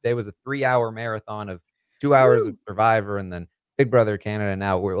of you. Today was a 3-hour marathon of 2 hours of Survivor, and then Big Brother Canada.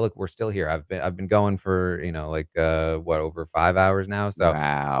 Now we're still here. I've been going for, you know, like over 5 hours now. So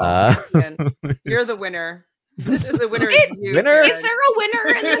wow, you're the winner. The winner is you. Is there a winner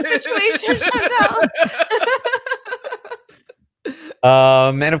in this situation, Chantele?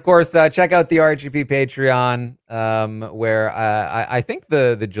 And of course, check out the RGP Patreon, where I think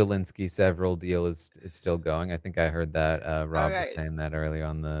the Jelinski Several deal is still going. I think I heard that Rob was saying that earlier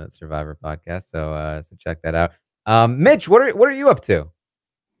on the Survivor podcast. So check that out. Mitch, what are you up to?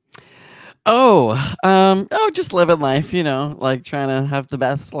 Just living life, you know, like trying to have the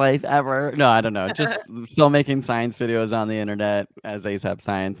best life ever. No, I don't know. Just still making science videos on the internet as ASAP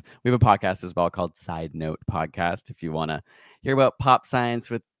Science. We have a podcast as well called Side Note Podcast. If you want to hear about pop science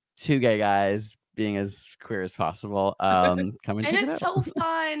with two gay guys being as queer as possible. Come and check it it's out. so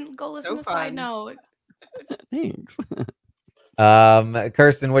fun. Go listen to Side Note. Thanks.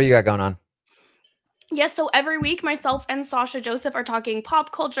 Kirsten, what do you got going on? Yes, so every week, myself and Sasha Joseph are talking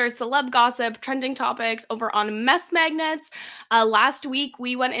pop culture, celeb gossip, trending topics over on Mess Magnets. Last week,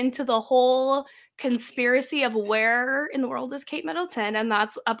 we went into the whole conspiracy of where in the world is Kate Middleton, and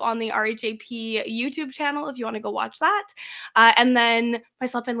that's up on the RHAP YouTube channel if you want to go watch that. And then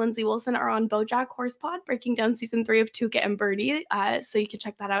myself and Lindsay Wilson are on BoJack Horsepod, breaking down season 3 of Tuca and Birdie, so you can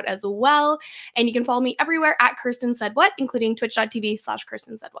check that out as well. And you can follow me everywhere at Kirsten Said What, including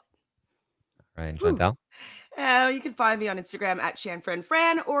twitch.tv/Kirsten Said What. All right, Chantele? You can find me on Instagram at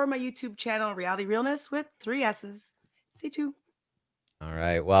ShanFriendFran or my YouTube channel, Reality Realness with 3 S's. See you too. All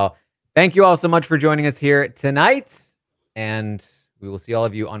right. Well, thank you all so much for joining us here tonight. And we will see all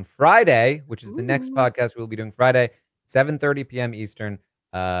of you on Friday, which is the next podcast we'll be doing Friday, 7:30 p.m. Eastern,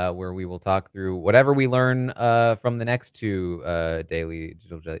 where we will talk through whatever we learn from the next 2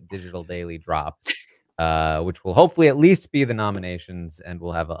 digital daily drops. Which will hopefully at least be the nominations, and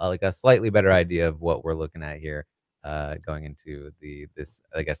we'll have a slightly better idea of what we're looking at here going into this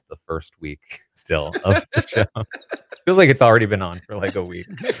the first week still of the show. Feels like it's already been on for like a week.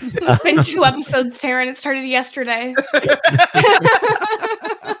 It's been 2 episodes, Taran. It started yesterday.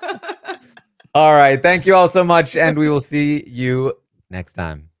 All right. Thank you all so much, and we will see you next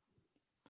time.